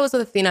 Cause that's how I was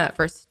with Athena at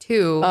first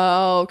too.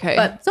 Oh, okay.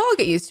 But so I'll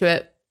get used to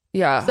it.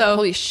 Yeah. So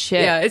holy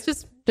shit. Yeah. It's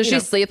just, does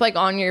she sleep like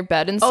on your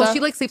bed and stuff? Oh, she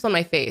like sleeps on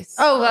my face.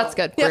 Oh, that's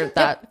good for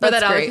that. For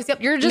That's that great. allergies.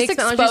 Yep. You're just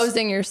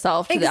exposing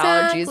yourself to the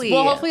allergies.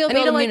 Well, hopefully you'll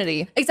build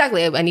immunity.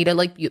 Exactly. I need to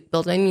like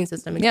build an immune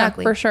system.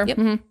 Exactly. Yeah, for sure. Yep.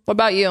 Mm-hmm. What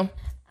about you?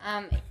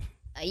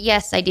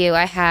 Yes, I do.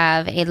 I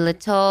have a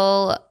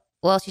little.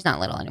 Well, she's not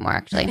little anymore,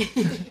 actually.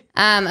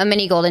 A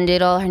mini golden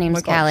doodle. Her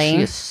name's Callie.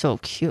 She is so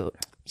cute.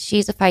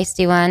 She's a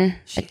feisty one.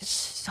 She's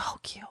so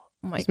cute.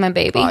 Oh my She's my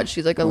baby. God,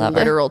 she's like a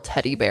literal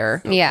teddy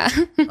bear. Yeah.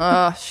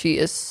 Oh, she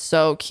is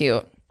so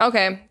cute.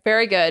 Okay,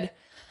 very good.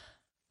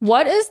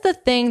 What is the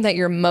thing that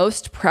you're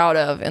most proud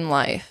of in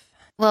life?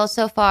 Well,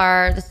 so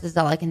far, this is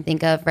all I can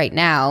think of right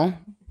now,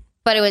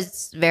 but it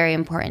was very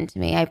important to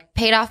me. I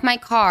paid off my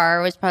car.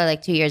 It was probably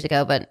like 2 years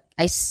ago, but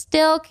I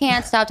still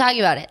can't stop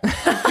talking about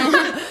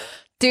it.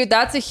 Dude,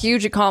 that's a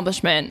huge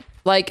accomplishment.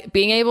 Like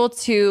being able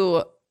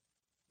to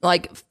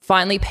like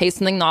finally pay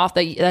something off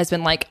that has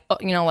been like,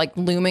 like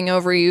looming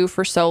over you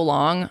for so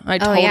long. I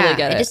totally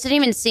get it. It just didn't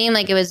even seem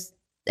like it was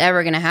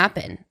ever going to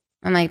happen.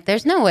 I'm like,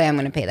 there's no way I'm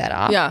going to pay that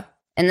off. Yeah.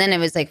 And then it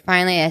was like,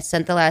 finally I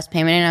sent the last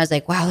payment and I was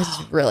like, wow, this is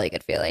a really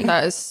good feeling.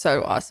 That is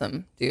so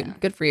awesome, dude. Yeah.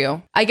 Good for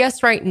you. I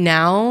guess right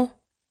now,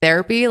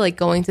 therapy, like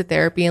going to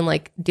therapy and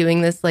like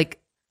doing this like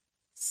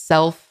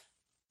self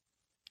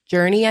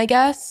journey, I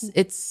guess.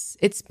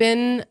 It's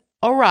been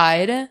a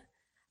ride.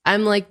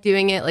 I'm like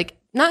doing it like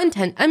not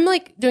intent. I'm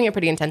like doing it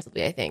pretty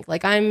intensively, I think.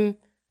 Like I'm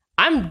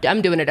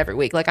doing it every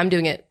week. Like I'm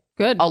doing it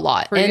a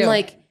lot. And you.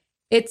 Like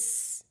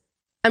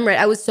I'm ready.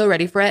 I was so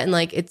ready for it. And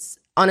like it's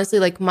honestly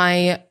like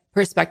my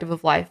perspective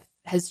of life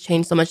has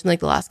changed so much in like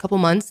the last couple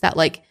months that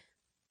like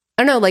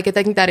I don't know, like I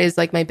think that is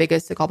like my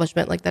biggest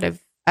accomplishment like that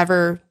I've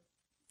ever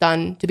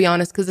done, to be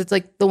honest, because it's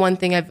like the one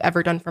thing I've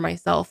ever done for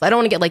myself. I don't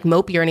want to get like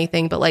mopey or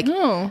anything, but like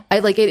I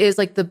like it is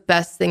like the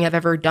best thing I've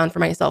ever done for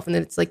myself, and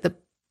it's like the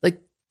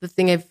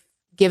thing I've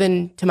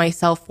given to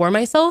myself for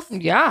myself.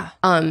 Yeah.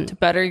 To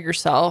better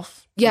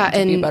yourself. Yeah,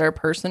 and to be a better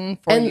person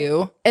for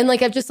you. And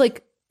like I've just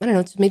like I don't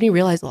know, it's made me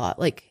realize a lot.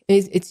 Like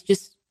it's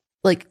just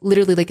like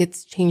literally like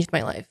it's changed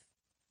my life.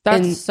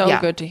 That's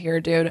good to hear,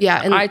 dude.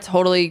 Yeah. And I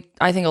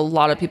think a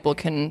lot of people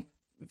can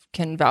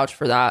vouch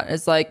for that.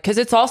 It's like, because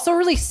it's also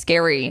really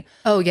scary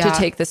to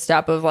take the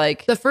step of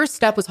like. The first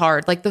step was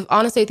hard. Like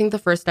honestly, I think the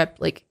first step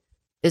like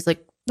is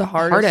like the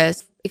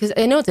hardest. Because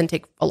I know it's going to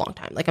take a long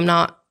time. Like I'm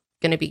not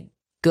going to be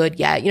good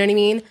yet. You know what I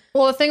mean?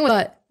 Well, the thing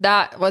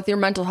with your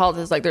mental health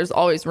is like there's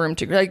always room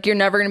to like you're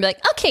never going to be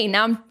like, okay,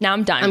 now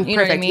I'm done. You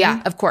know what I mean?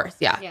 Yeah, of course.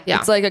 Yeah.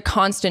 It's like a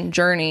constant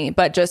journey,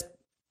 but just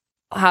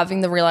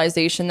having the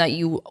realization that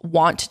you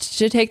want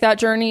to take that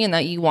journey and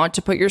that you want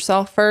to put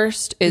yourself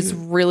first is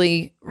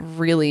really,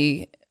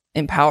 really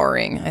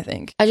empowering, I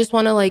think. I just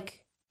want to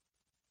like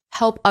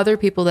help other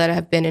people that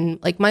have been in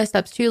like my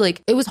steps too.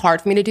 Like it was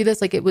hard for me to do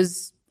this. Like it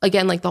was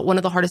again, like one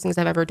of the hardest things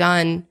I've ever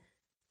done,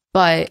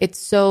 but it's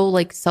so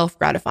like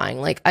self-gratifying.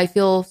 Like I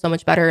feel so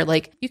much better.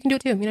 Like you can do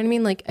it too. You know what I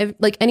mean?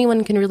 Like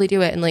anyone can really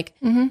do it. And like,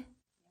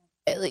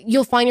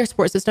 you'll find your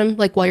support system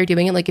like while you're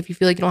doing it. Like if you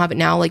feel like you don't have it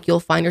now, like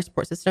you'll find your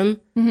support system.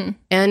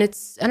 And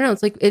it's, I don't know,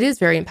 it's like, it is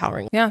very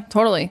empowering. Yeah,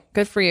 totally.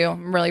 Good for you.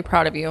 I'm really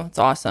proud of you. It's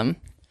awesome.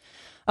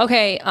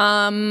 Okay.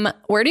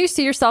 Where do you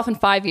see yourself in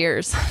 5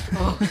 years?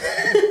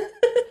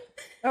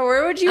 Or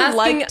where would you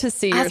like to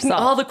see yourself? Asking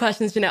all the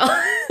questions, Janelle.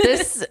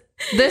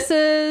 This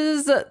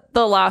is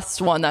the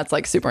last one that's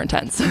like super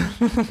intense. I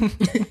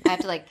have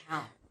to like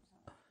count.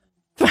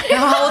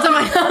 How old am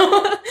I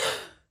now?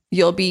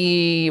 You'll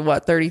be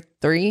what,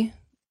 33?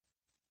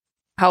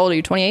 How old are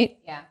you? 28?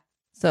 Yeah.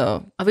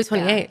 So I'll be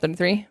 28.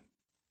 33?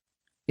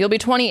 You'll be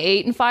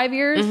 28 in 5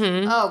 years?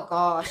 Oh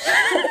gosh.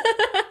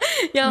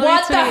 Yeah.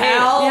 What the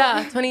hell?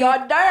 Yeah. 20.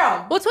 God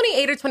damn. Well,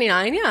 28 or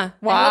 29. Yeah.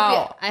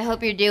 Wow. I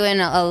hope you're doing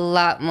a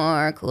lot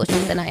more cool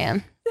shit than I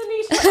am.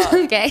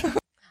 Okay.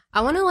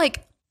 I want to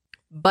like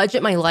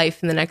budget my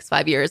life in the next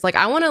 5 years. Like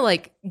I want to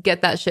like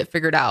get that shit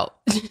figured out.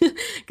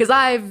 Because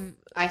I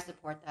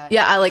support that.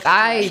 Yeah.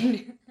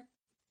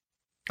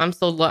 I'm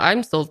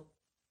still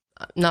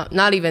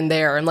not even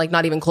there, and like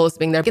not even close to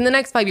being there. In the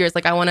next 5 years,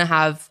 like I want to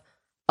have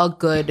a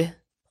good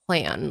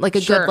plan, like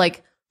a good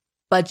like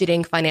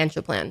budgeting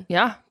financial plan.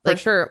 Yeah, for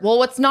sure. Well,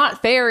 what's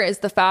not fair is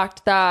the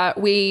fact that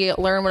we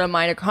learn what a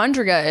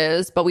mitochondria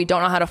is, but we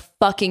don't know how to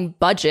fucking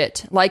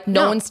budget. Like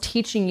no one's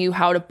teaching you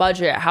how to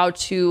budget, how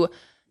to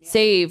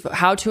save,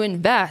 how to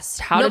invest,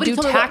 how to do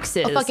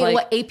taxes.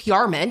 What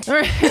APR meant.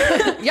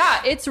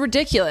 Yeah, it's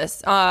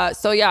ridiculous.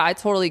 So yeah,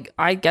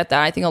 I get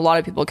that. I think a lot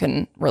of people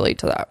can relate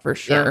to that for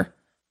sure. Yeah.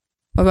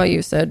 What about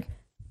you, Sid?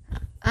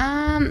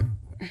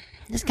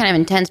 It's kind of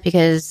intense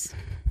because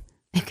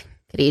I could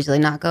easily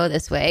not go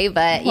this way,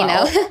 but you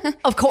know.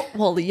 Of course.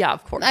 Well, yeah,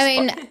 of course. I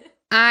mean,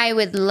 I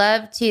would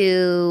love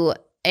to,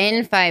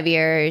 in 5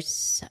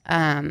 years,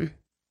 I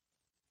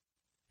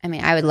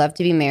mean, I would love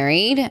to be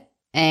married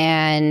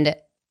and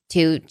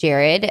to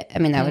Jared. I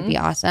mean, that would be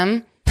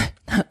awesome.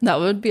 That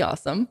would be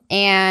awesome.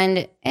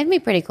 And it'd be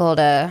pretty cool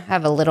to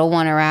have a little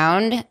one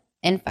around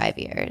in 5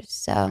 years.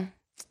 So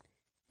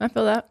I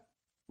feel that.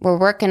 We're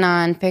working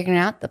on figuring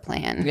out the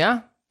plan.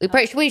 Yeah.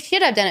 We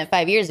should have done it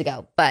 5 years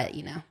ago, but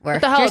you know, we're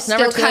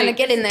still kind of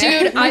getting there.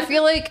 Dude, I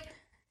feel like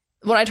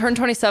when I turned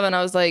 27,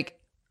 I was like,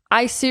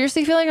 I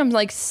seriously feel like I'm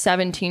like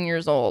 17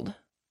 years old.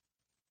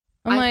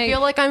 I feel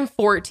like I'm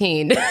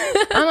 14.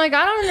 I'm like,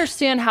 I don't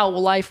understand how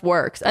life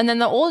works. And then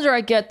the older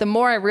I get, the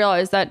more I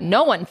realize that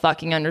no one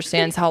fucking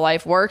understands how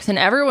life works and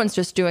everyone's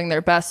just doing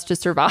their best to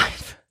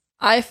survive.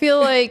 I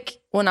feel like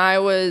when I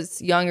was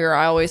younger,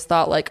 I always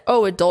thought like,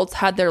 oh, adults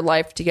had their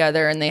life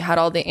together and they had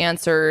all the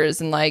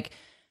answers and like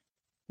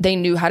they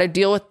knew how to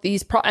deal with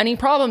these any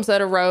problems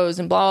that arose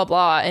and blah, blah,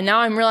 blah. And now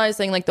I'm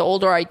realizing like the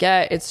older I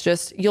get, it's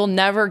just you'll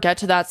never get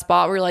to that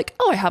spot where you're like,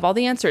 oh, I have all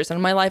the answers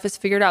and my life is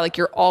figured out. Like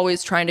you're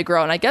always trying to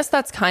grow. And I guess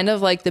that's kind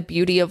of like the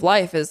beauty of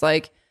life is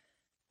like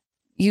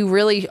you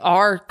really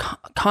are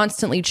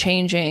constantly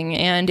changing.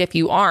 And if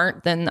you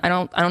aren't, then I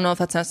don't know if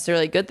that's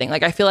necessarily a good thing.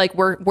 Like I feel like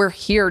we're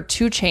here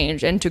to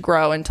change and to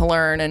grow and to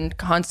learn and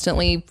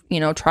constantly,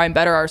 you know, try and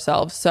better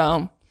ourselves.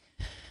 So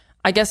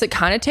I guess it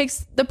kind of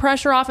takes the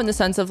pressure off in the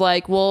sense of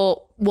like,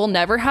 we'll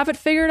never have it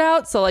figured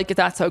out. So like,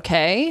 that's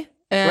okay.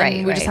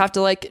 And we just have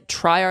to like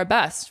try our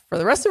best for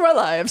the rest of our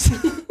lives.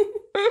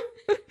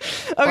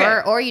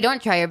 Okay. Or you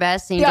don't try your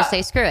best and you just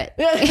say, screw it.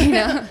 You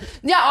know?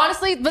 Yeah,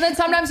 honestly. But then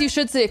sometimes you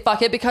should say,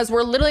 fuck it, because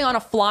we're literally on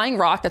a flying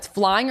rock that's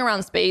flying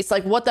around space.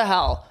 Like, what the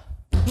hell?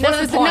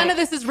 None of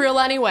this is real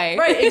anyway.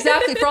 Right,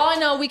 exactly. For all I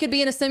know, we could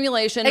be in a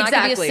simulation. Exactly.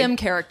 I could be a sim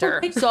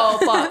character. So,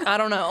 fuck, I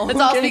don't know. Let's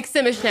all speak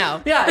Simish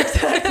now. Yeah,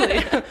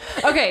 exactly.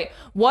 Okay,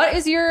 what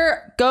is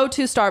your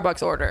go-to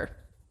Starbucks order?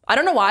 I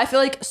don't know why. I feel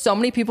like so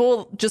many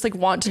people just like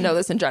want to know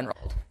this in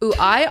general. Ooh,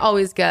 I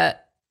always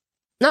get,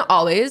 not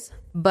always,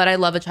 but I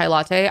love a chai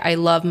latte. I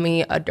love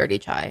me a dirty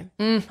chai.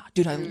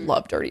 Dude, I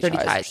love dirty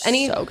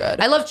chais. So good.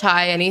 I love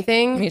chai,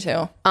 anything. Me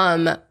too.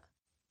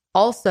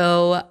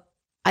 Also,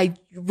 I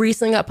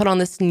recently got put on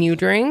this new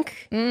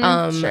drink.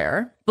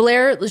 Share.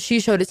 Blair,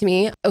 she showed it to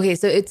me. Okay,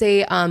 so it's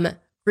a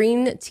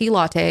green tea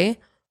latte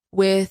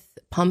with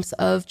pumps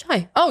of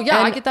chai. Oh yeah,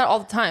 and I get that all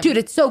the time. Dude,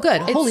 it's so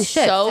good. Holy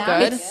shit. So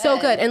good. It's so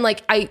good. And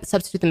like I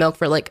substitute the milk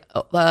for like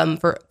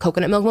for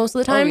coconut milk most of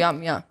the time. Oh,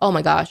 yum, yeah. Oh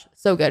my gosh,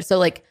 so good. So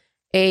like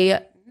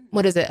a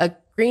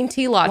green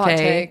tea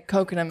latte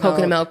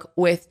coconut milk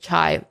with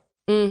chai.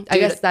 Dude, I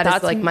guess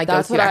that's like my go-to.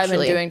 That's what I've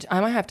been doing. I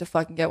might have to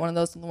fucking get one of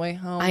those on the way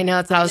home. I know,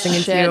 that's what I was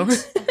thinking too.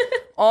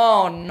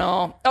 Oh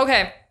no.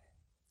 Okay.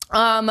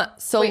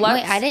 So wait,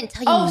 I didn't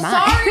tell you mine.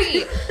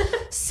 Sorry.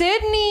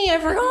 Sydney, I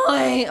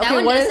forgot.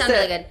 That one does sound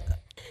really good.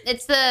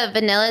 It's the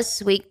vanilla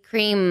sweet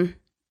cream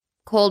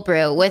cold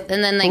brew with,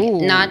 and then like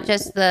not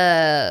just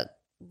the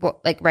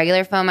like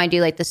regular foam. I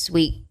do like the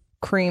sweet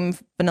cream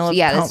vanilla.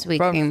 Yeah, the sweet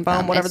cream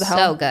foam. Whatever it's the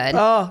hell. So good.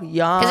 Oh,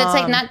 yum. Because it's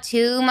like not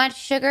too much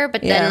sugar,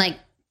 but then like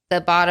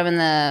the bottom and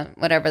the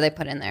whatever they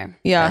put in there.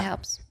 Yeah, that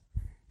helps.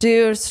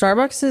 Dude,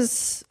 Starbucks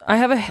is. I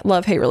have a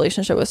love-hate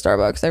relationship with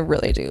Starbucks. I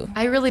really do.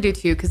 I really do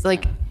too, because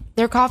like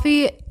their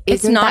coffee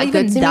isn't not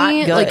even good to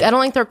me. Good. Like I don't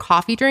like their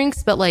coffee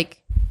drinks, but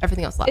like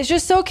everything else. It's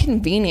just so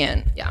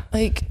convenient. Yeah,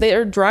 like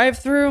their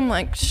drive-through. I'm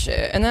like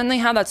shit, and then they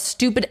have that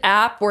stupid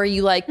app where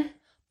you like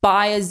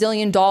buy $1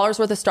 zillion worth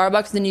of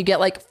Starbucks, and then you get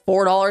like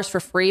 $4 for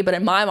free. But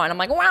in my mind, I'm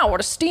like, wow,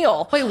 what a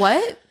steal! Wait,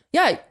 what?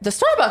 Yeah, the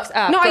Starbucks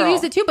app. No, girl. I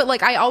use it too, but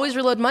like I always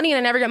reload money and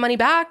I never get money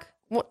back.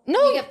 Well,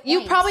 no,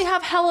 you probably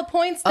have hella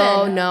points then.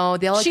 Oh no,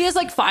 she has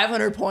like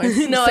 500 points.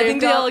 No, I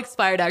think they all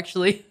expired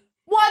actually.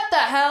 What the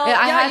hell?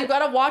 Yeah, you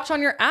gotta watch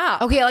on your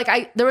app. Okay,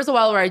 like there was a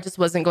while where I just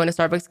wasn't going to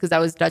Starbucks because I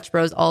was Dutch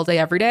Bros all day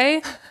every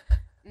day.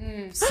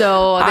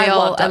 So I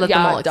let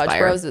them all expire. Dutch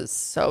Bros is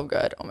so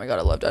good. Oh my god,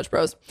 I love Dutch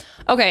Bros.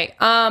 Okay,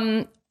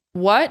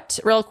 what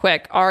real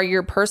quick are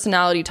your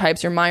personality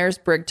types? Your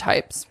Myers-Briggs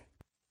types?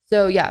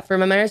 So yeah, for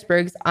my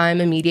Myers-Briggs,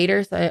 I'm a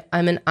mediator. So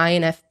I'm an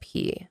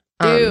INFP.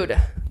 Dude,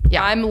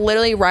 yeah, I'm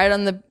literally right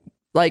on the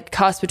like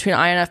cusp between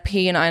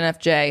INFP and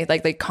INFJ.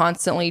 Like they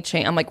constantly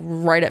change. I'm like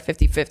right at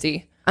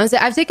 50-50. Honestly,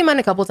 I've taken mine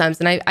a couple times,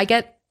 and I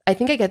get I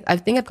think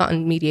I've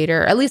gotten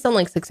mediator, at least on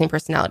like 16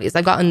 personalities.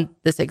 I've gotten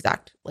this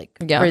exact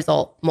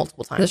result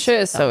multiple times. This shit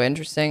is so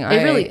interesting.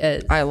 It really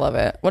is. I love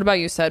it. What about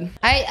you, Sid?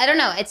 I don't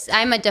know.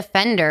 I'm a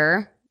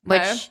defender,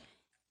 which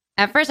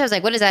at first I was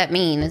like, what does that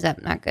mean? Is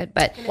that not good?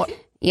 But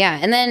yeah.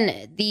 And then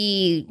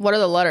what are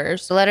the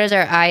letters? The letters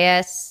are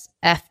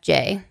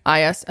ISFJ.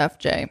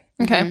 ISFJ.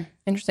 Okay.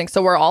 Interesting.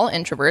 So we're all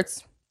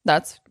introverts.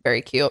 That's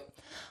very cute.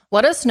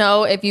 Let us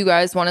know if you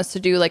guys want us to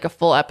do like a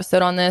full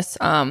episode on this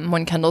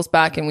when Kendall's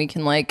back and we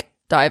can like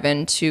dive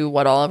into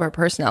what all of our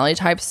personality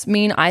types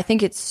mean. I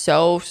think it's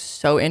so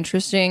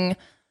interesting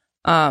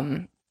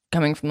coming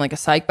from like a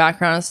psych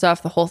background and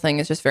stuff. The whole thing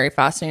is just very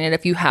fascinating.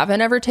 If you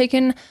haven't ever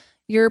taken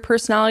your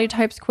personality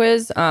types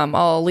quiz,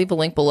 I'll leave a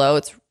link below.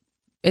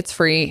 It's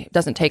free. It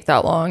doesn't take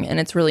that long and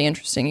it's really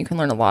interesting. You can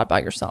learn a lot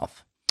about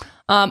yourself.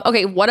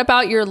 Okay, what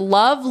about your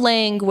love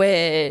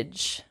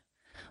language?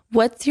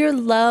 What's your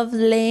love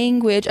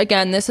language?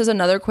 Again, this is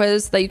another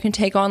quiz that you can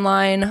take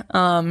online.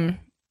 And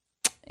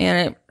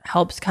it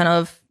helps kind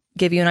of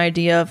give you an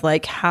idea of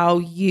like how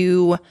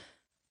you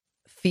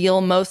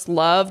feel most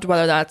loved,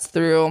 whether that's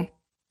through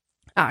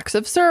acts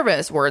of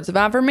service, words of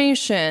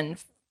affirmation,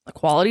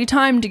 quality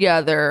time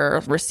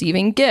together,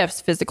 receiving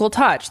gifts, physical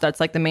touch. That's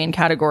like the main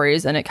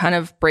categories. And it kind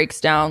of breaks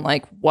down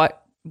like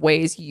what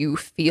ways you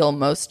feel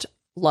most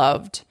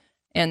loved.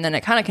 And then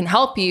it kind of can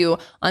help you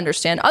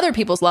understand other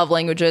people's love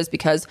languages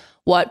because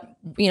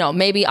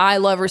maybe I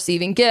love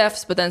receiving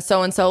gifts, but then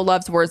so-and-so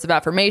loves words of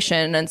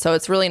affirmation. And so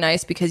it's really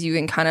nice because you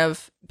can kind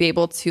of be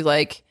able to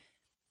like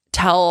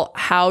tell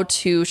how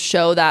to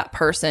show that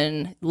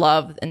person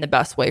love in the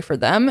best way for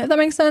them, if that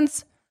makes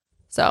sense.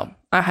 So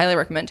I highly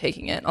recommend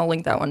taking it. I'll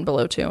link that one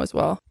below too as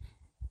well.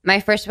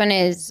 My first one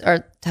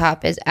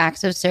top is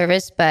acts of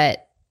service,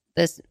 but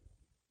that's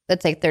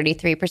like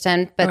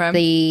 33%.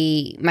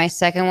 But my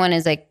second one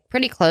is like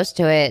pretty close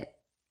to it,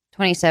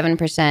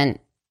 27%.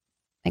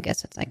 I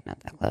guess it's like not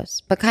that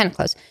close, but kind of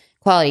close.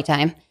 Quality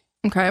time.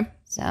 Okay.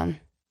 So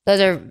those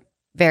are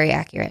very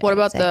accurate. What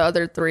about the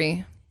other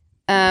three?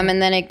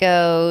 And then it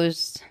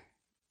goes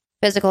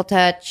physical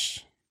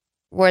touch,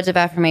 words of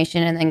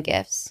affirmation, and then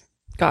gifts.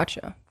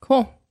 Gotcha.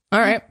 Cool. All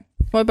right.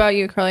 What about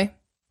you, Carly?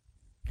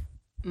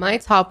 My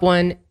top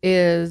one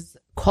is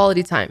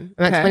quality time.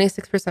 I'm at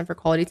 26% for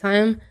quality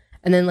time.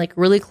 And then like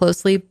really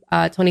closely,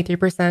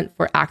 23%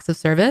 for acts of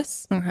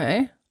service.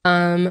 Okay.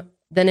 Then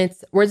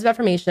it's words of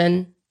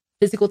affirmation,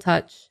 physical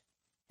touch,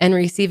 and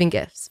receiving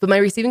gifts. But my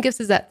receiving gifts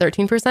is at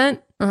 13%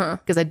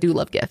 because I do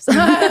love gifts.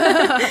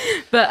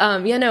 But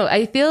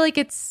I feel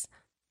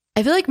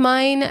like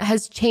mine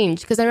has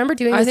changed because I remember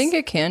doing this. I think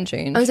it can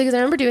change. I was like, because I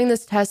remember doing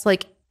this test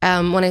like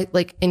when I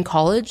like in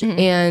college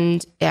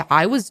and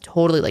I was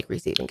totally like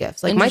receiving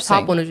gifts. Like my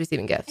top one was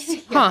receiving gifts.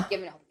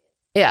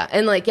 Yeah.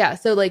 And like,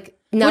 so like,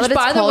 now which,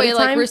 by the way, time,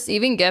 like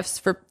receiving gifts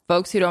for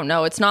folks who don't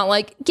know, it's not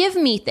like give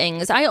me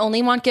things. I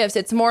only want gifts.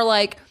 It's more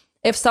like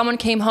if someone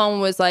came home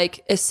and was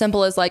like as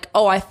simple as like,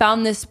 oh, I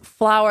found this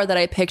flower that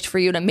I picked for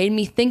you and it made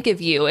me think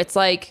of you. It's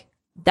like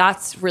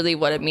that's really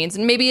what it means.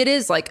 And maybe it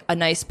is like a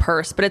nice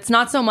purse, but it's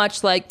not so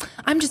much like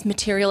I'm just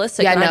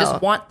materialistic and I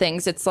just want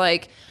things. It's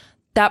like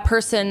that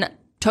person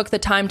took the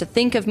time to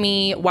think of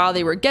me while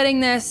they were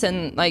getting this,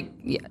 and like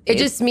it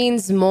just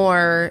means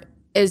more.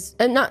 Is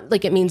not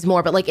like it means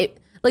more, but like it.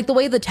 Like the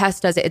way the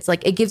test does it, it's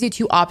like it gives you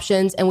two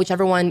options and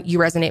whichever one you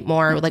resonate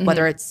more, like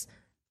whether it's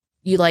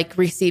you like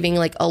receiving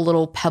like a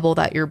little pebble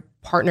that your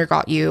partner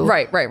got you.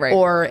 Right.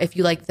 Or if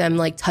you like them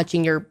like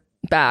touching your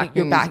back.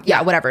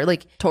 Yeah, whatever.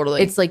 Like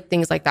totally. It's like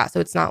things like that.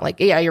 So it's not like,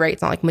 yeah, you're right.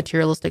 It's not like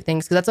materialistic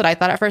things. Cause that's what I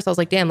thought at first. I was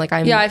like, damn, like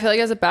I'm. Yeah, I feel like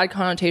it has a bad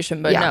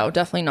connotation, but no,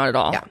 definitely not at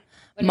all. Yeah.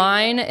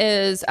 Mine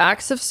is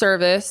acts of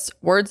service,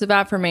 words of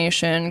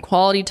affirmation,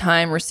 quality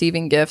time,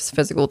 receiving gifts,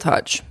 physical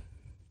touch.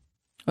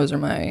 Those are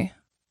my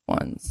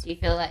ones. Do you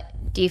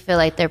feel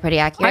like they're pretty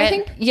accurate? I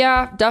think,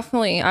 yeah,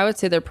 definitely. I would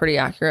say they're pretty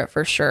accurate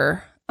for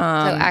sure. So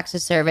acts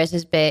of service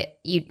is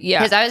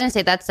because I was gonna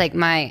say that's like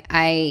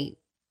I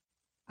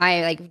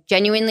like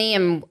genuinely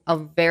am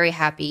very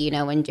happy,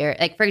 when Jared,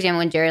 like for example,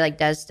 when Jared like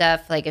does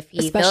stuff, like if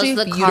he fills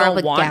the car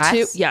with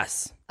gas.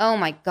 Yes. Oh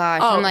my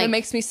gosh. Oh, it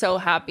makes me so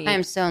happy.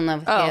 I'm so in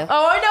love with you.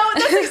 Oh, I know.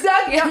 That's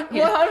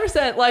exactly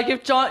 100%. Like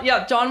if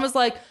John was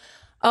like,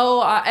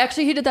 oh,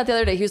 actually, he did that the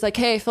other day. He was like,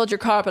 hey, I filled your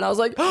car up. And I was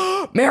like,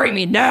 oh, marry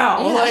me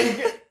now. Yeah.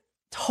 Like,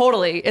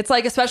 totally. It's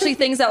like, especially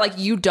things that like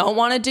you don't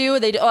want to do.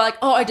 They do, like,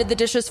 oh, I did the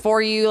dishes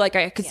for you. Like,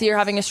 I could see you're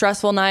having a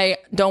stressful night.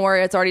 Don't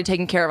worry. It's already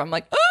taken care of. I'm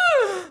like,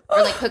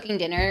 or like cooking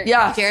dinner.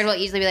 Yeah. Jared will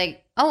easily be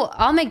like, oh,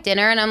 I'll make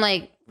dinner. And I'm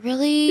like,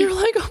 really? You're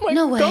like, oh my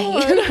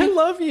God, I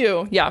love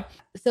you. Yeah.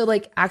 So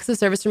like acts of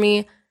service for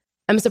me,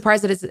 I'm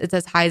surprised that it's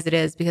as high as it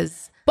is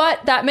because...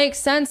 But that makes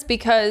sense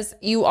because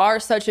you are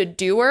such a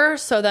doer.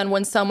 So then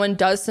when someone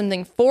does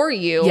something for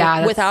you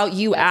without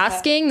you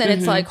asking, then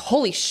it's like,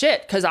 holy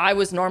shit. Because I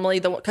was normally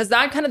because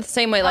I'm kind of the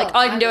same way. Like,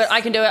 I can do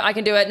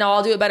it. No,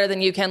 I'll do it better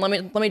than you can.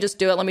 Let me just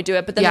do it. Let me do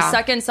it. But then the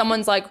second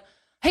someone's like,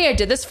 hey, I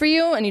did this for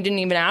you and you didn't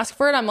even ask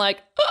for it, I'm like,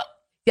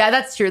 yeah,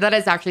 that's true. That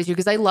is actually true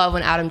because I love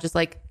when Adam just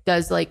like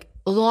does like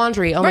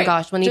laundry. Oh my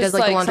gosh. When he does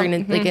like the laundry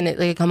and like, and it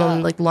like come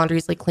home, like the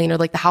laundry's like clean or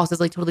like the house is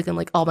like totally clean.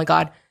 Like, oh my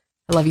God,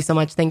 I love you so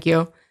much. Thank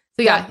you.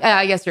 So yeah,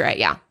 I guess you're right.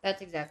 Yeah.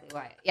 That's exactly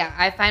why. Yeah.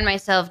 I find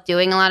myself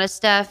doing a lot of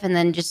stuff and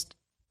then just,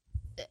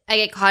 I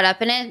get caught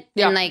up in it.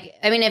 Yeah. And like,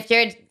 I mean, if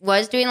Jared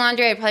was doing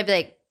laundry, I'd probably be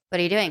like, what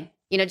are you doing?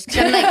 You know, just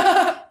because I'm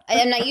like,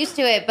 I'm not used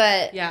to it,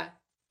 but yeah.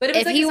 But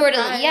if he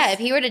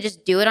were to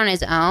just do it on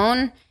his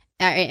own,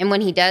 and when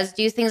he does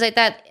do things like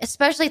that,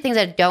 especially things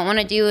I don't want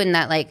to do, and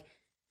that like,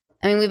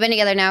 I mean, we've been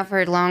together now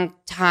for a long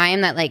time.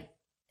 That like,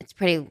 it's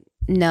pretty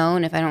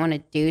known if I don't want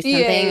to do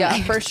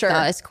something, for sure,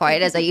 not as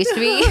quiet as I used to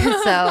be.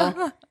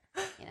 So,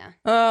 you know.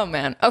 Oh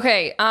man.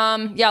 Okay.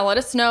 Yeah. Let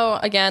us know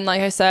again. Like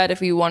I said,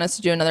 if you want us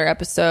to do another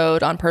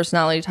episode on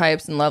personality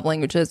types and love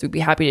languages, we'd be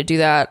happy to do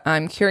that.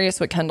 I'm curious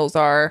what Kendall's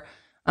are.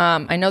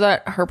 I know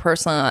that her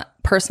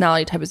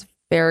personality type is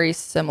very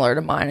similar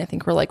to mine. I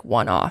think we're like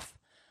one off.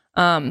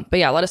 But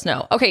yeah, let us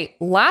know. Okay,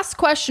 last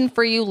question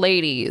for you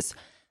ladies.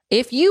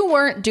 If you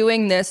weren't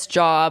doing this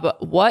job,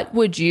 what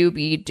would you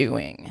be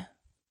doing?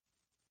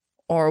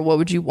 Or what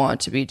would you want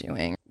to be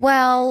doing?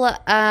 Well,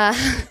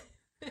 I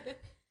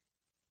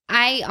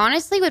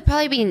honestly would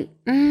probably be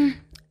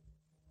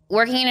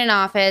working in an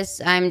office.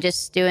 I'm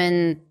just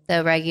doing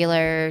the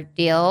regular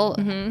deal.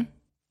 Mm-hmm.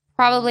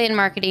 Probably in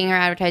marketing or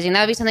advertising.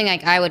 That would be something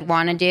like I would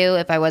want to do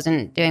if I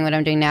wasn't doing what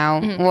I'm doing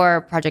now,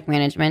 or project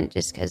management,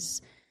 just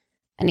because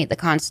I need the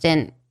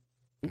constant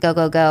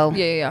go.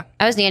 Yeah.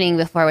 I was nannying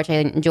before, which I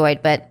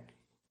enjoyed, but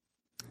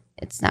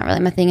it's not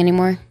really my thing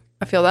anymore.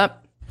 I feel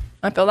that.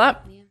 Yeah.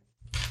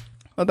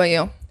 What about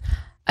you?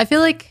 I feel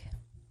like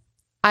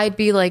I'd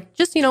be like,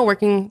 just, you know,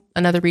 working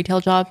another retail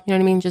job. You know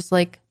what I mean? Just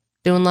like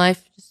doing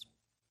life. Just,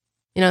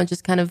 you know,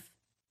 just kind of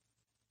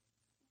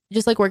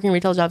just like working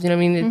retail jobs. You know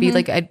what I mean? It'd be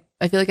like, I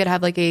feel like I'd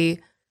have like a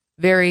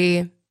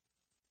very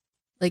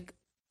like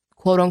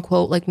quote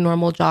unquote like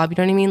normal job. You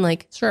know what I mean?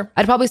 Like, sure.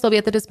 I'd probably still be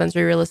at the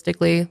dispensary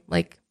realistically.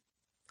 Like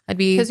I'd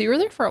be, because you were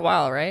there for a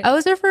while, right? I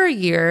was there for a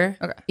year.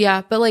 Okay.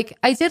 Yeah. But like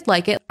I did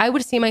like it. I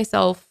would see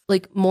myself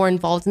like more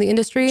involved in the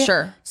industry.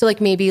 Sure. So like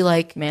maybe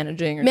like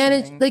managing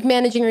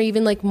or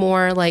even like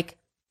more like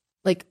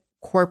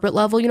corporate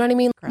level. You know what I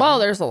mean? Well,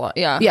 there's a lot.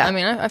 Yeah. I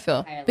mean, I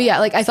feel. But yeah,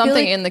 like I something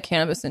feel like, in the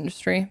cannabis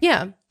industry.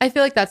 Yeah. I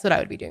feel like that's what I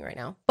would be doing right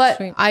now. But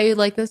sweet. I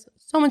like this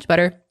so much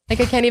better.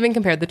 Like I can't even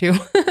compare the two.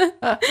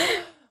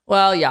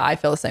 Well, yeah, I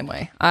feel the same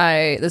way.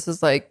 This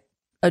is like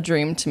a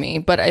dream to me.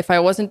 But if I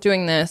wasn't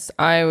doing this,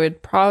 I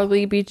would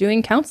probably be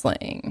doing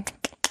counseling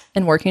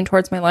and working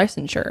towards my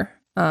licensure.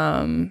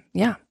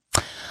 Yeah.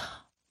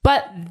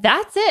 But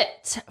that's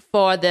it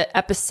for the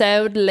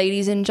episode,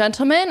 ladies and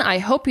gentlemen. I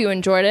hope you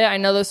enjoyed it. I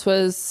know this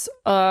was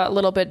a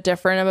little bit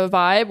different of a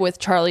vibe with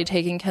Charlie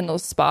taking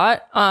Kendall's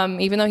spot,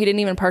 even though he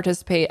didn't even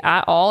participate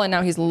at all. And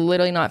now he's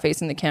literally not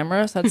facing the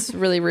camera. So that's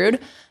really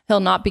rude. He'll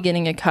not be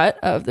getting a cut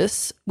of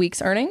this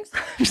week's earnings.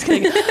 Just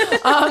kidding.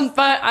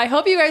 But I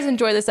hope you guys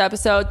enjoy this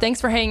episode. Thanks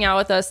for hanging out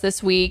with us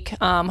this week.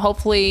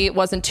 Hopefully it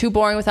wasn't too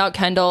boring without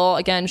Kendall.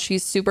 Again,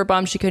 she's super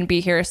bummed she couldn't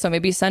be here. So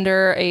maybe send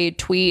her a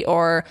tweet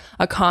or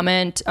a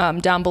comment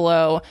down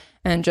below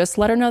and just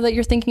let her know that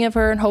you're thinking of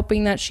her and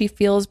hoping that she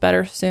feels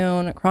better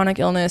soon. Chronic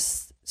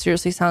illness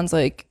seriously sounds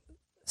like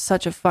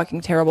such a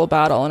fucking terrible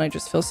battle. And I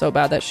just feel so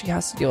bad that she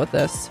has to deal with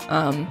this.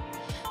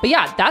 But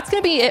yeah, that's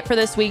going to be it for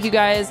this week, you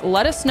guys.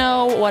 Let us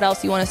know what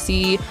else you want to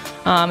see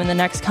in the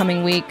next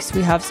coming weeks.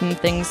 We have some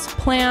things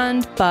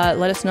planned, but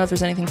let us know if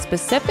there's anything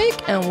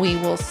specific, and we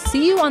will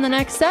see you on the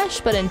next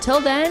sesh. But until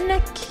then,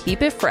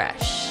 keep it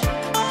fresh.